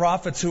all of the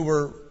prophets who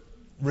were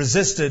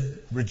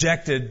resisted,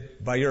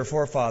 rejected by your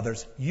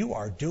forefathers, you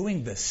are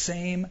doing the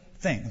same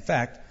thing. In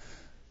fact,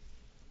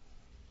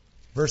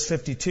 verse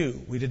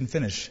 52, we didn't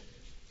finish.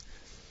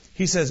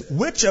 He says,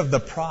 which of the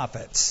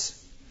prophets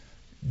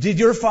did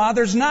your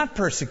fathers not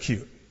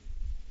persecute?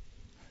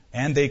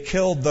 And they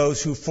killed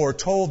those who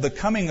foretold the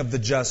coming of the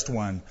just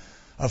one,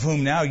 of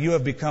whom now you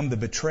have become the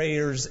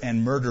betrayers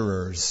and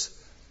murderers,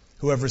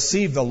 who have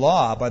received the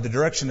law by the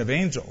direction of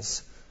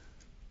angels.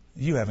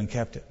 You haven't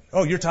kept it.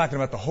 Oh, you're talking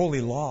about the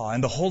holy law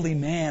and the holy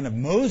man of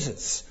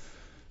Moses.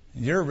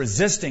 You're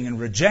resisting and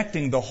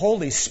rejecting the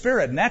Holy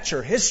Spirit, and that's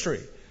your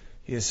history,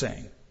 he is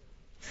saying.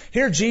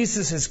 Here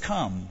Jesus has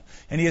come,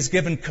 and he has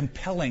given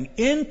compelling,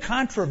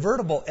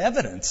 incontrovertible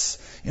evidence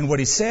in what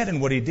he said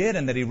and what he did,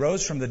 and that he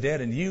rose from the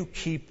dead, and you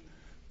keep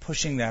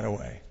pushing that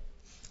away.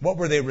 What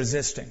were they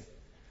resisting?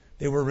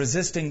 They were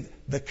resisting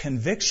the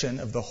conviction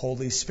of the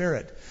Holy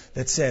Spirit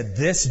that said,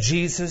 this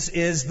Jesus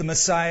is the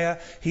Messiah.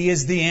 He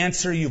is the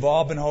answer you've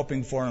all been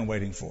hoping for and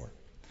waiting for.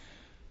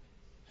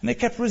 And they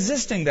kept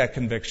resisting that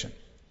conviction.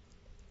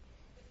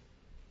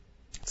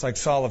 It's like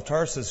Saul of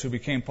Tarsus, who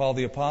became Paul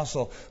the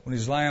Apostle, when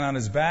he's lying on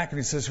his back and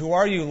he says, who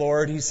are you,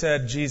 Lord?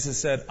 Jesus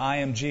said, I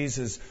am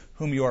Jesus,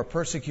 whom you are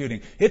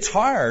persecuting. It's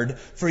hard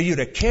for you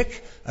to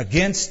kick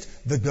against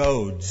the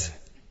goads.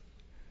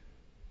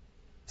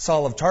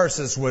 Saul of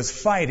Tarsus was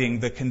fighting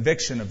the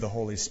conviction of the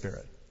Holy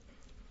Spirit.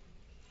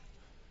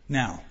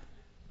 Now,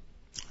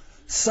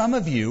 some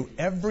of you,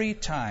 every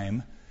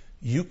time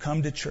you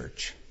come to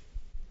church,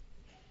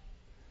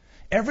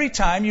 every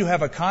time you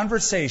have a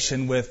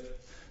conversation with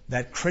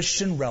that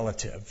Christian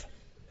relative,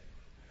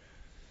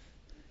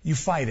 you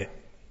fight it.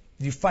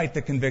 You fight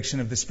the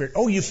conviction of the Spirit.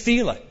 Oh, you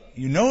feel it.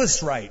 You know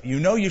it's right. You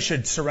know you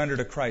should surrender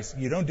to Christ.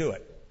 You don't do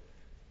it.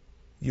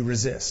 You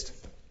resist.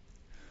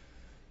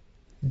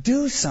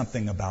 Do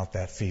something about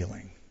that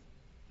feeling.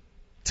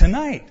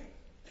 Tonight.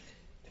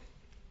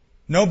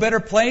 No better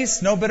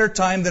place, no better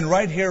time than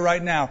right here,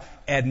 right now.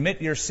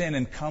 Admit your sin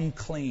and come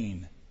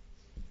clean.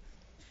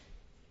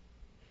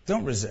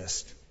 Don't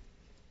resist.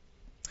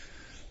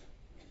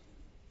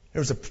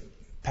 There was a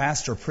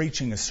pastor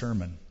preaching a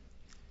sermon.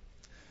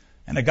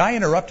 And a guy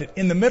interrupted.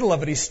 In the middle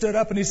of it, he stood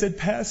up and he said,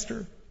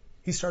 Pastor.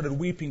 He started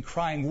weeping,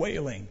 crying,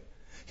 wailing.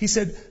 He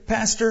said,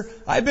 Pastor,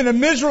 I've been a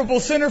miserable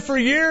sinner for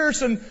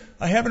years and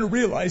I haven't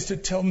realized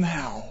it till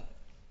now.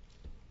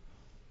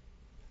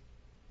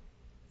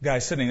 The guy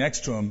sitting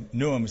next to him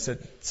knew him and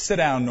said, sit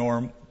down,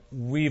 Norm.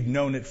 We've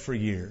known it for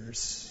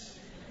years.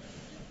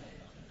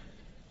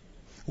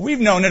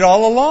 We've known it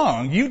all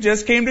along. You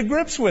just came to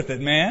grips with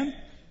it, man.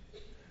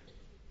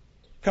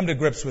 Come to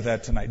grips with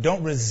that tonight.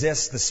 Don't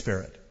resist the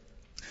Spirit.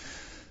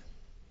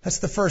 That's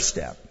the first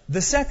step.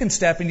 The second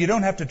step, and you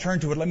don't have to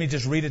turn to it, let me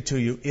just read it to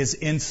you, is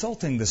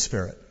insulting the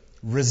Spirit.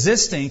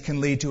 Resisting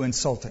can lead to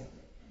insulting.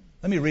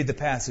 Let me read the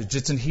passage.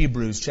 It's in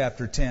Hebrews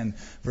chapter 10,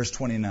 verse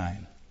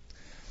 29.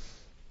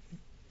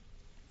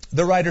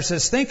 The writer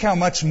says, think how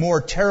much more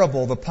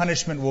terrible the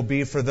punishment will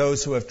be for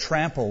those who have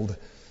trampled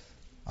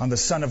on the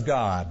Son of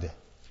God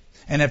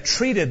and have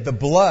treated the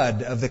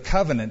blood of the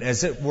covenant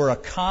as it were a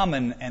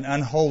common and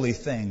unholy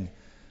thing.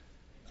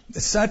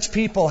 Such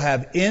people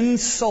have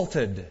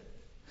insulted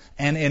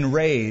and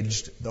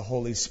enraged the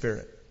Holy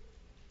Spirit.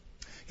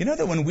 You know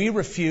that when we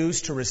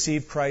refuse to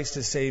receive Christ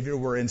as Savior,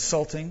 we're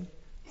insulting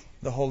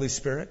the Holy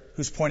Spirit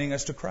who's pointing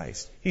us to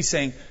Christ. He's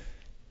saying,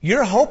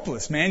 you're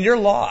hopeless, man. You're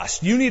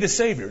lost. You need a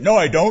Savior. No,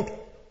 I don't.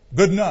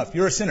 Good enough.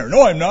 You're a sinner.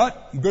 No, I'm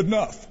not. I'm good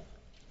enough.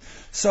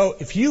 So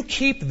if you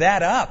keep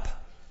that up,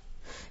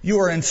 you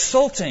are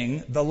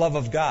insulting the love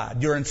of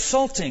God. You're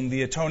insulting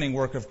the atoning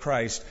work of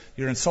Christ.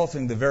 You're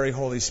insulting the very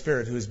Holy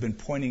Spirit who has been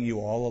pointing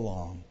you all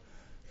along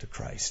to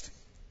Christ.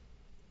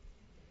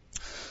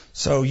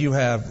 So you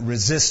have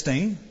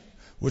resisting,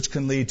 which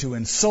can lead to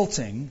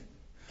insulting,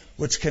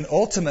 which can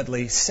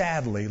ultimately,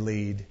 sadly,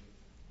 lead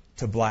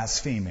to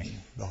blaspheming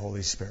the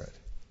Holy Spirit.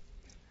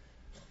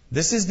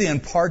 This is the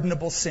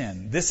unpardonable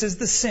sin. This is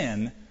the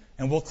sin,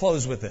 and we'll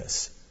close with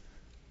this,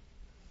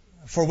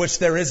 for which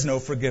there is no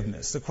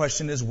forgiveness. The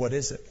question is, what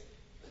is it?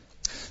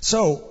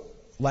 So,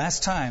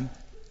 last time,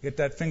 get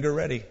that finger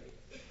ready.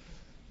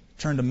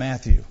 Turn to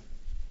Matthew.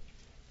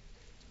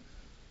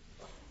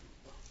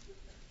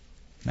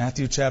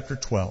 Matthew chapter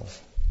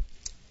 12.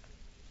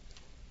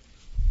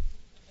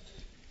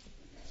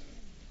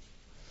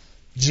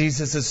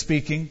 Jesus is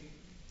speaking.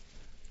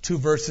 2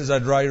 verses I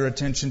draw your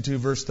attention to,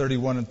 verse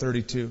 31 and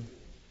 32.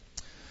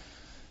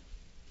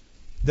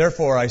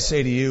 Therefore I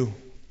say to you,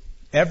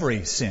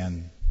 every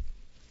sin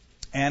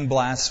and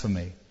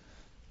blasphemy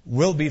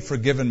will be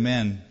forgiven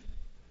men,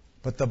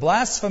 but the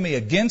blasphemy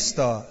against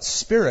the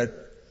Spirit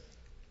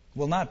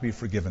will not be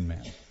forgiven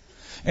men.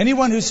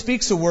 Anyone who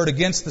speaks a word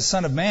against the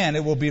Son of Man,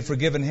 it will be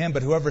forgiven him,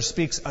 but whoever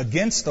speaks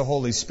against the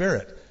Holy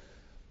Spirit,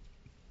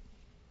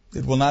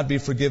 it will not be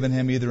forgiven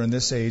him either in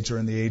this age or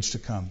in the age to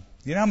come.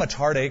 You know how much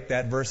heartache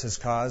that verse has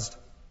caused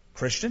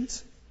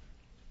Christians?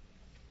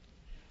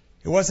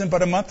 It wasn't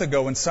but a month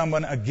ago when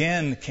someone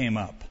again came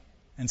up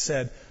and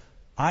said,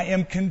 I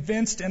am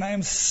convinced and I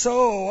am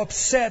so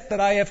upset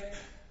that I have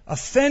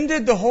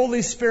offended the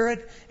Holy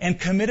Spirit and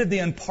committed the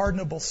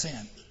unpardonable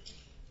sin.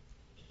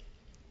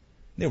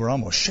 They were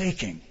almost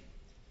shaking,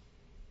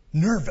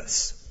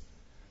 nervous.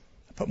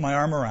 I put my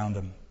arm around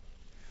them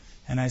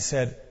and I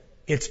said,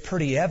 it's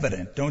pretty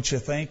evident, don't you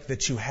think,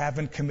 that you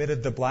haven't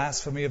committed the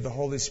blasphemy of the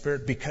Holy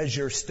Spirit because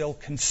you're still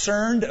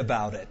concerned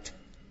about it.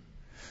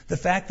 The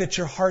fact that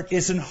your heart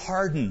isn't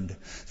hardened,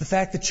 the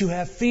fact that you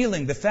have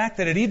feeling, the fact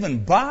that it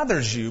even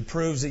bothers you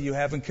proves that you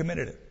haven't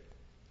committed it.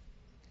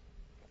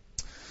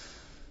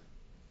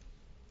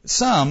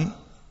 Some,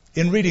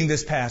 in reading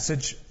this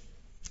passage,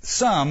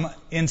 some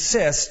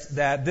insist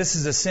that this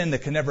is a sin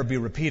that can never be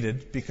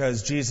repeated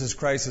because Jesus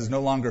Christ is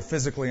no longer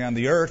physically on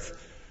the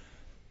earth.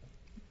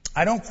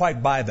 I don't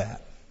quite buy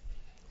that.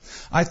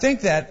 I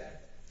think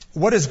that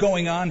what is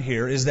going on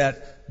here is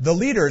that the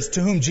leaders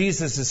to whom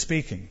Jesus is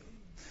speaking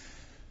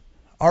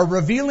are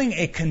revealing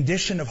a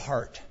condition of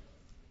heart.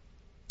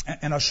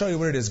 And I'll show you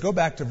what it is. Go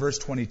back to verse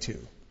 22.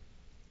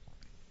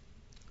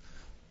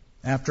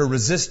 After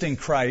resisting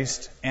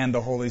Christ and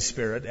the Holy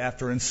Spirit,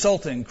 after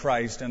insulting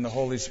Christ and the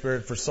Holy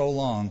Spirit for so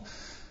long,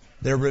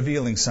 they're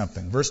revealing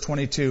something. Verse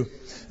 22,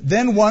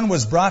 then one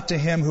was brought to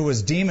him who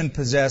was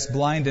demon-possessed,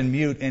 blind and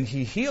mute, and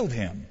he healed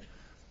him,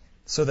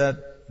 so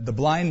that the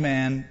blind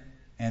man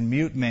and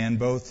mute man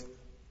both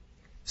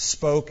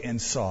spoke and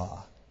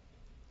saw.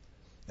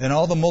 And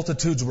all the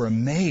multitudes were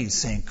amazed,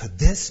 saying, could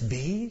this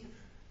be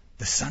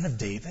the Son of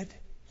David?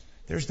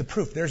 There's the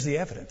proof. There's the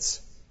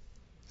evidence.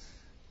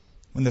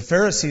 When the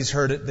Pharisees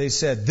heard it, they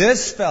said,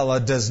 this fellow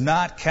does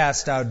not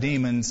cast out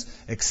demons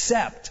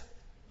except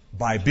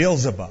by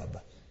Beelzebub,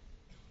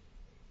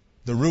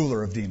 the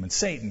ruler of demons,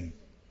 Satan.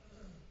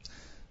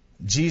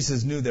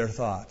 Jesus knew their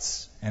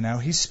thoughts. And now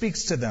he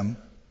speaks to them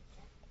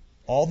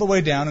all the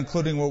way down,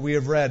 including what we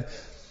have read.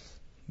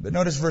 But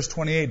notice verse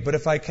 28, but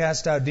if I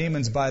cast out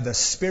demons by the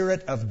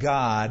Spirit of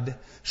God,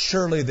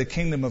 surely the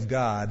kingdom of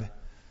God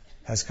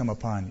has come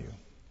upon you.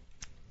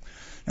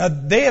 Now,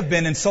 they have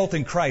been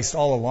insulting Christ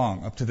all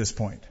along up to this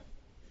point.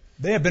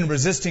 They have been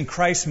resisting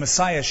Christ's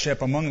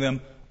messiahship among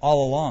them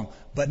all along.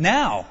 But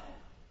now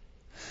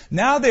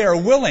they are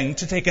willing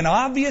to take an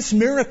obvious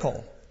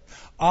miracle,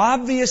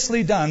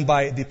 obviously done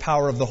by the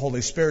power of the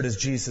Holy Spirit, as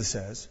Jesus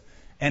says,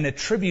 and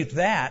attribute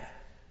that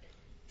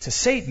to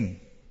Satan,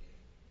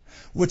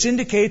 which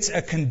indicates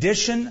a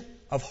condition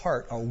of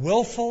heart, a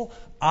willful,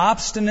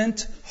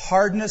 obstinate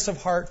hardness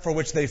of heart for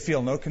which they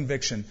feel no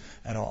conviction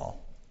at all.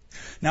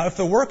 Now, if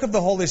the work of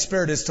the Holy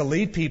Spirit is to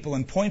lead people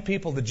and point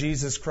people to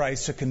Jesus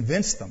Christ, to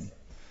convince them,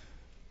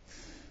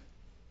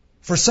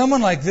 for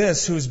someone like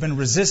this who's been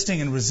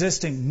resisting and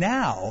resisting,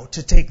 now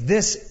to take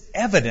this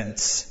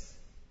evidence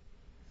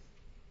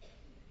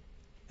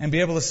and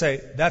be able to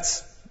say,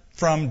 that's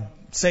from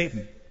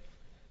Satan,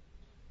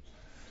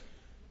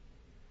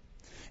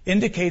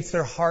 indicates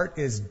their heart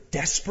is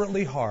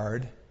desperately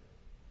hard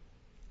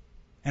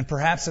and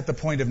perhaps at the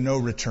point of no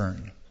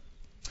return.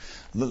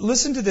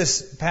 Listen to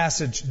this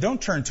passage.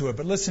 Don't turn to it,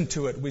 but listen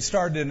to it. We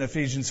started in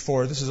Ephesians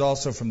 4. This is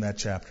also from that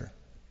chapter.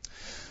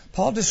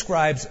 Paul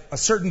describes a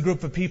certain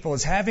group of people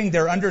as having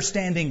their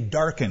understanding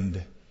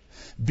darkened,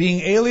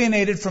 being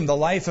alienated from the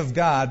life of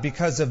God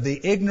because of the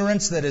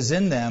ignorance that is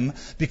in them,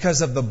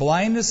 because of the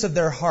blindness of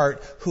their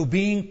heart, who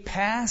being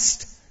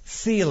past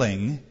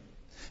feeling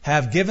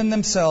have given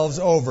themselves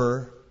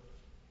over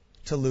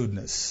to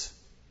lewdness.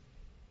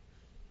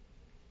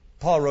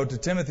 Paul wrote to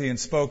Timothy and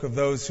spoke of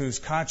those whose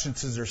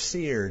consciences are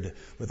seared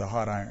with a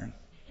hot iron.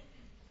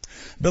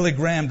 Billy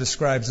Graham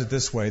describes it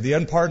this way. The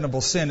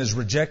unpardonable sin is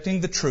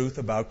rejecting the truth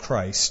about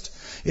Christ.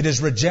 It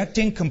is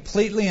rejecting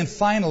completely and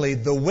finally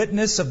the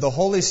witness of the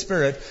Holy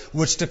Spirit,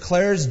 which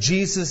declares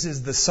Jesus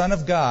is the Son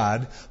of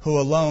God, who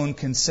alone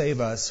can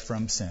save us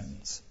from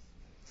sins.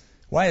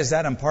 Why is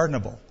that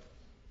unpardonable?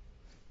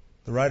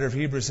 The writer of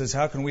Hebrews says,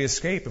 how can we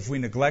escape if we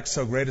neglect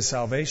so great a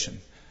salvation?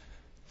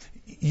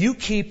 You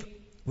keep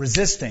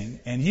resisting,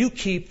 and you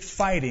keep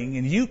fighting,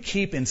 and you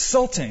keep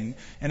insulting,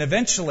 and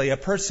eventually a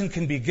person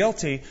can be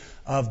guilty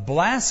of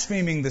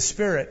blaspheming the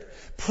Spirit,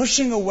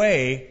 pushing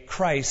away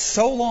Christ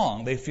so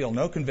long they feel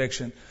no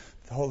conviction.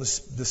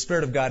 The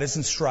Spirit of God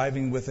isn't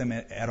striving with them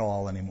at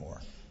all anymore.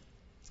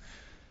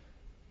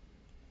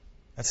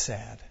 That's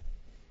sad.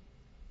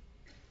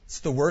 It's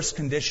the worst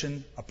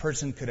condition a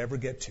person could ever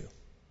get to.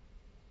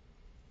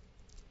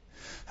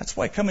 That's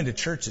why coming to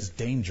church is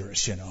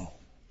dangerous, you know.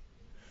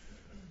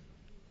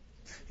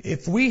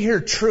 If we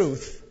hear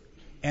truth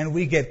and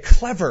we get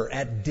clever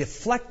at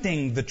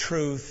deflecting the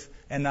truth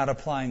and not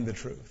applying the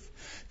truth,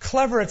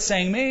 Clever at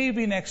saying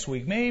maybe next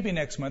week, maybe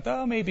next month,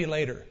 oh, maybe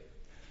later.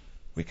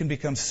 We can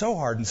become so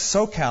hardened,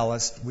 so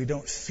calloused, we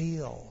don't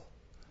feel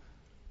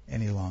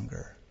any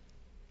longer.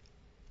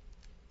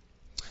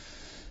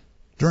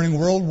 During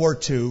World War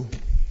II,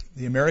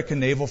 the American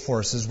naval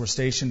forces were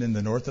stationed in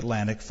the North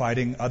Atlantic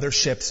fighting other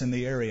ships in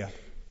the area.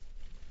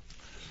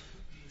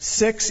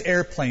 6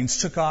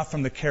 airplanes took off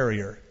from the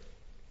carrier.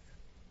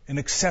 An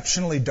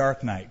exceptionally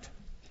dark night.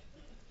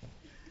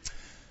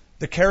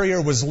 The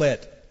carrier was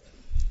lit.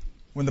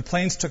 When the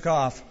planes took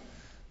off,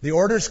 the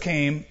orders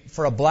came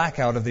for a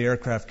blackout of the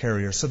aircraft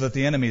carrier so that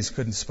the enemies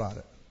couldn't spot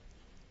it.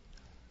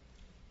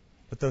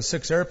 But those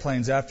 6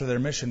 airplanes, after their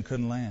mission,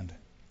 couldn't land.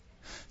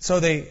 So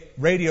they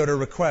radioed a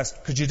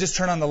request, could you just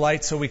turn on the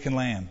lights so we can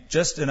land?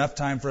 Just enough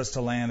time for us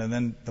to land, and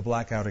then the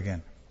blackout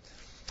again.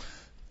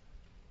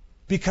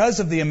 Because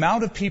of the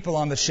amount of people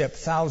on the ship,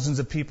 thousands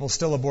of people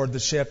still aboard the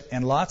ship,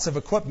 and lots of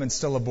equipment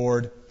still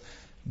aboard,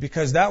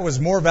 because that was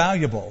more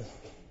valuable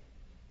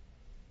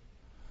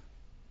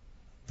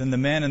than the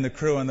men and the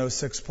crew on those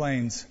 6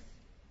 planes,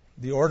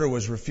 the order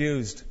was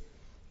refused.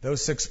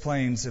 Those 6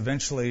 planes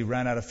eventually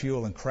ran out of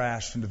fuel and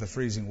crashed into the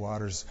freezing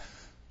waters,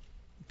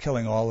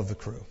 killing all of the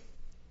crew.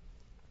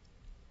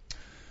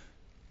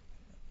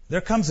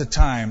 There comes a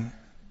time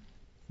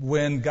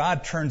when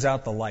God turns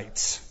out the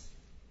lights.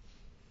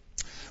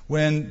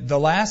 When the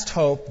last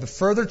hope, the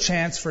further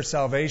chance for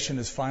salvation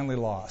is finally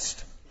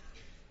lost.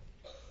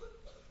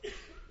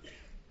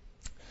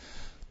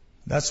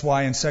 That's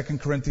why in 2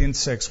 Corinthians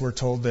 6 we're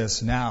told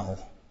this, now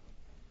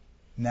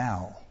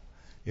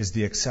is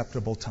the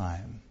acceptable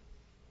time.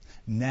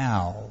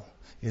 Now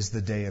is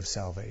the day of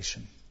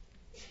salvation.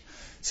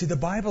 See, the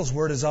Bible's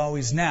word is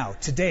always now,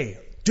 today.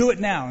 Do it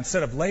now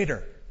instead of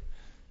later.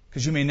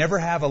 Because you may never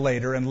have a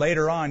later, and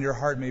later on your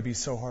heart may be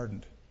so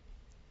hardened.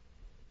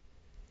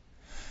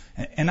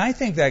 And I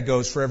think that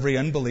goes for every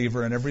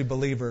unbeliever and every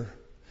believer.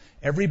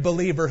 Every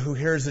believer who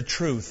hears the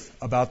truth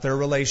about their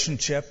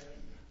relationship,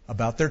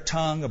 about their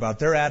tongue, about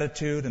their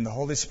attitude, and the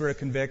Holy Spirit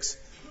convicts,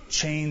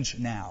 change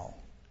now.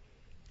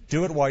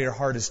 Do it while your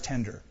heart is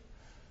tender,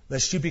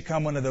 lest you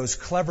become one of those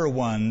clever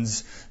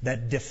ones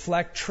that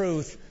deflect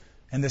truth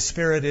and the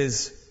Spirit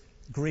is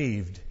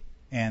grieved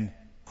and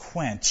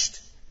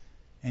quenched,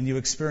 and you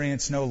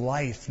experience no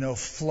life, no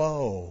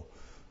flow,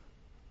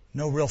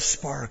 no real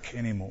spark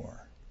anymore.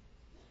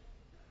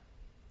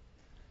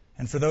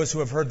 And for those who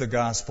have heard the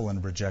gospel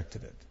and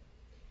rejected it,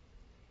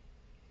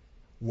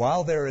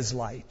 while there is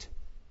light,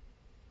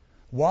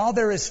 while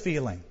there is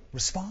feeling,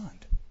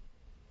 respond.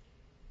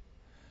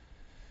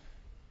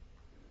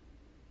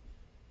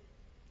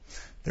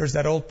 There's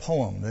that old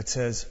poem that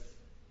says,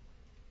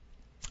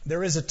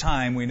 there is a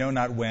time we know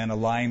not when, a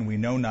line we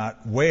know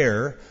not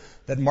where,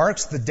 that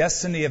marks the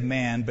destiny of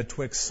man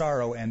betwixt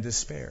sorrow and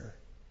despair.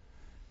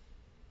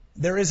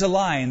 There is a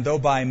line, though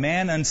by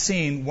man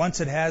unseen, once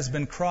it has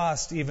been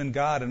crossed, even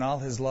God in all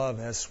his love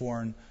has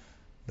sworn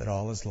that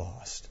all is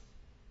lost.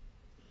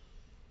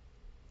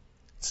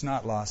 It's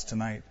not lost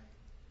tonight,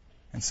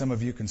 and some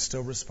of you can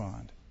still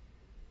respond.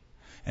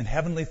 And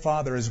Heavenly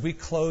Father, as we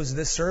close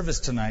this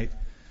service tonight,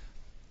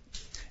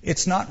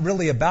 it's not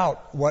really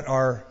about what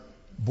our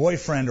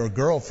boyfriend or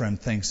girlfriend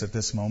thinks at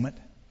this moment,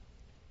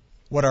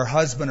 what our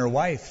husband or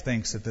wife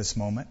thinks at this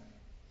moment,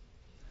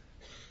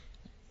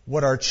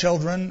 what our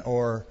children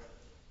or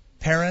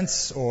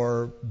parents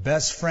or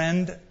best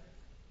friend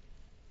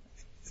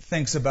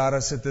thinks about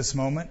us at this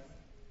moment,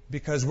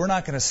 because we're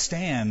not going to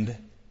stand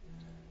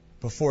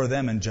before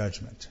them in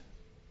judgment,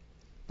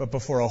 but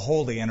before a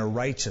holy and a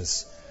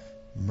righteous,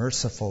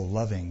 merciful,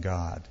 loving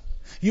God.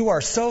 You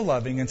are so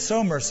loving and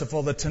so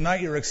merciful that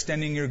tonight you're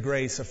extending your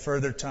grace a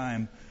further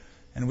time,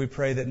 and we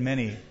pray that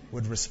many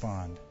would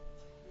respond.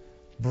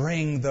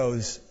 Bring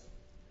those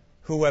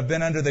who have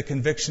been under the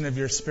conviction of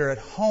your Spirit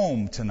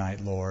home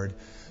tonight, Lord,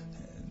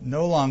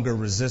 no longer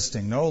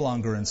resisting, no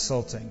longer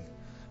insulting,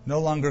 no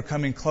longer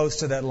coming close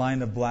to that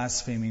line of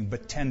blaspheming,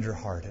 but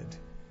tender-hearted,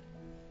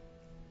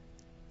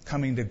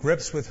 coming to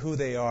grips with who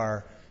they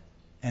are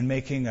and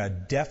making a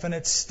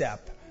definite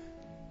step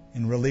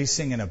in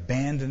releasing and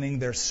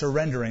abandoning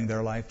surrendering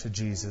their life to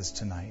Jesus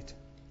tonight.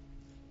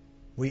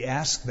 We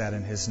ask that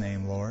in His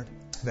name, Lord.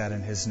 That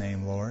in His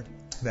name, Lord.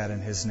 That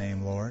in His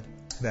name, Lord.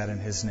 That in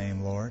His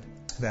name, Lord.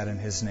 That in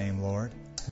His name, Lord.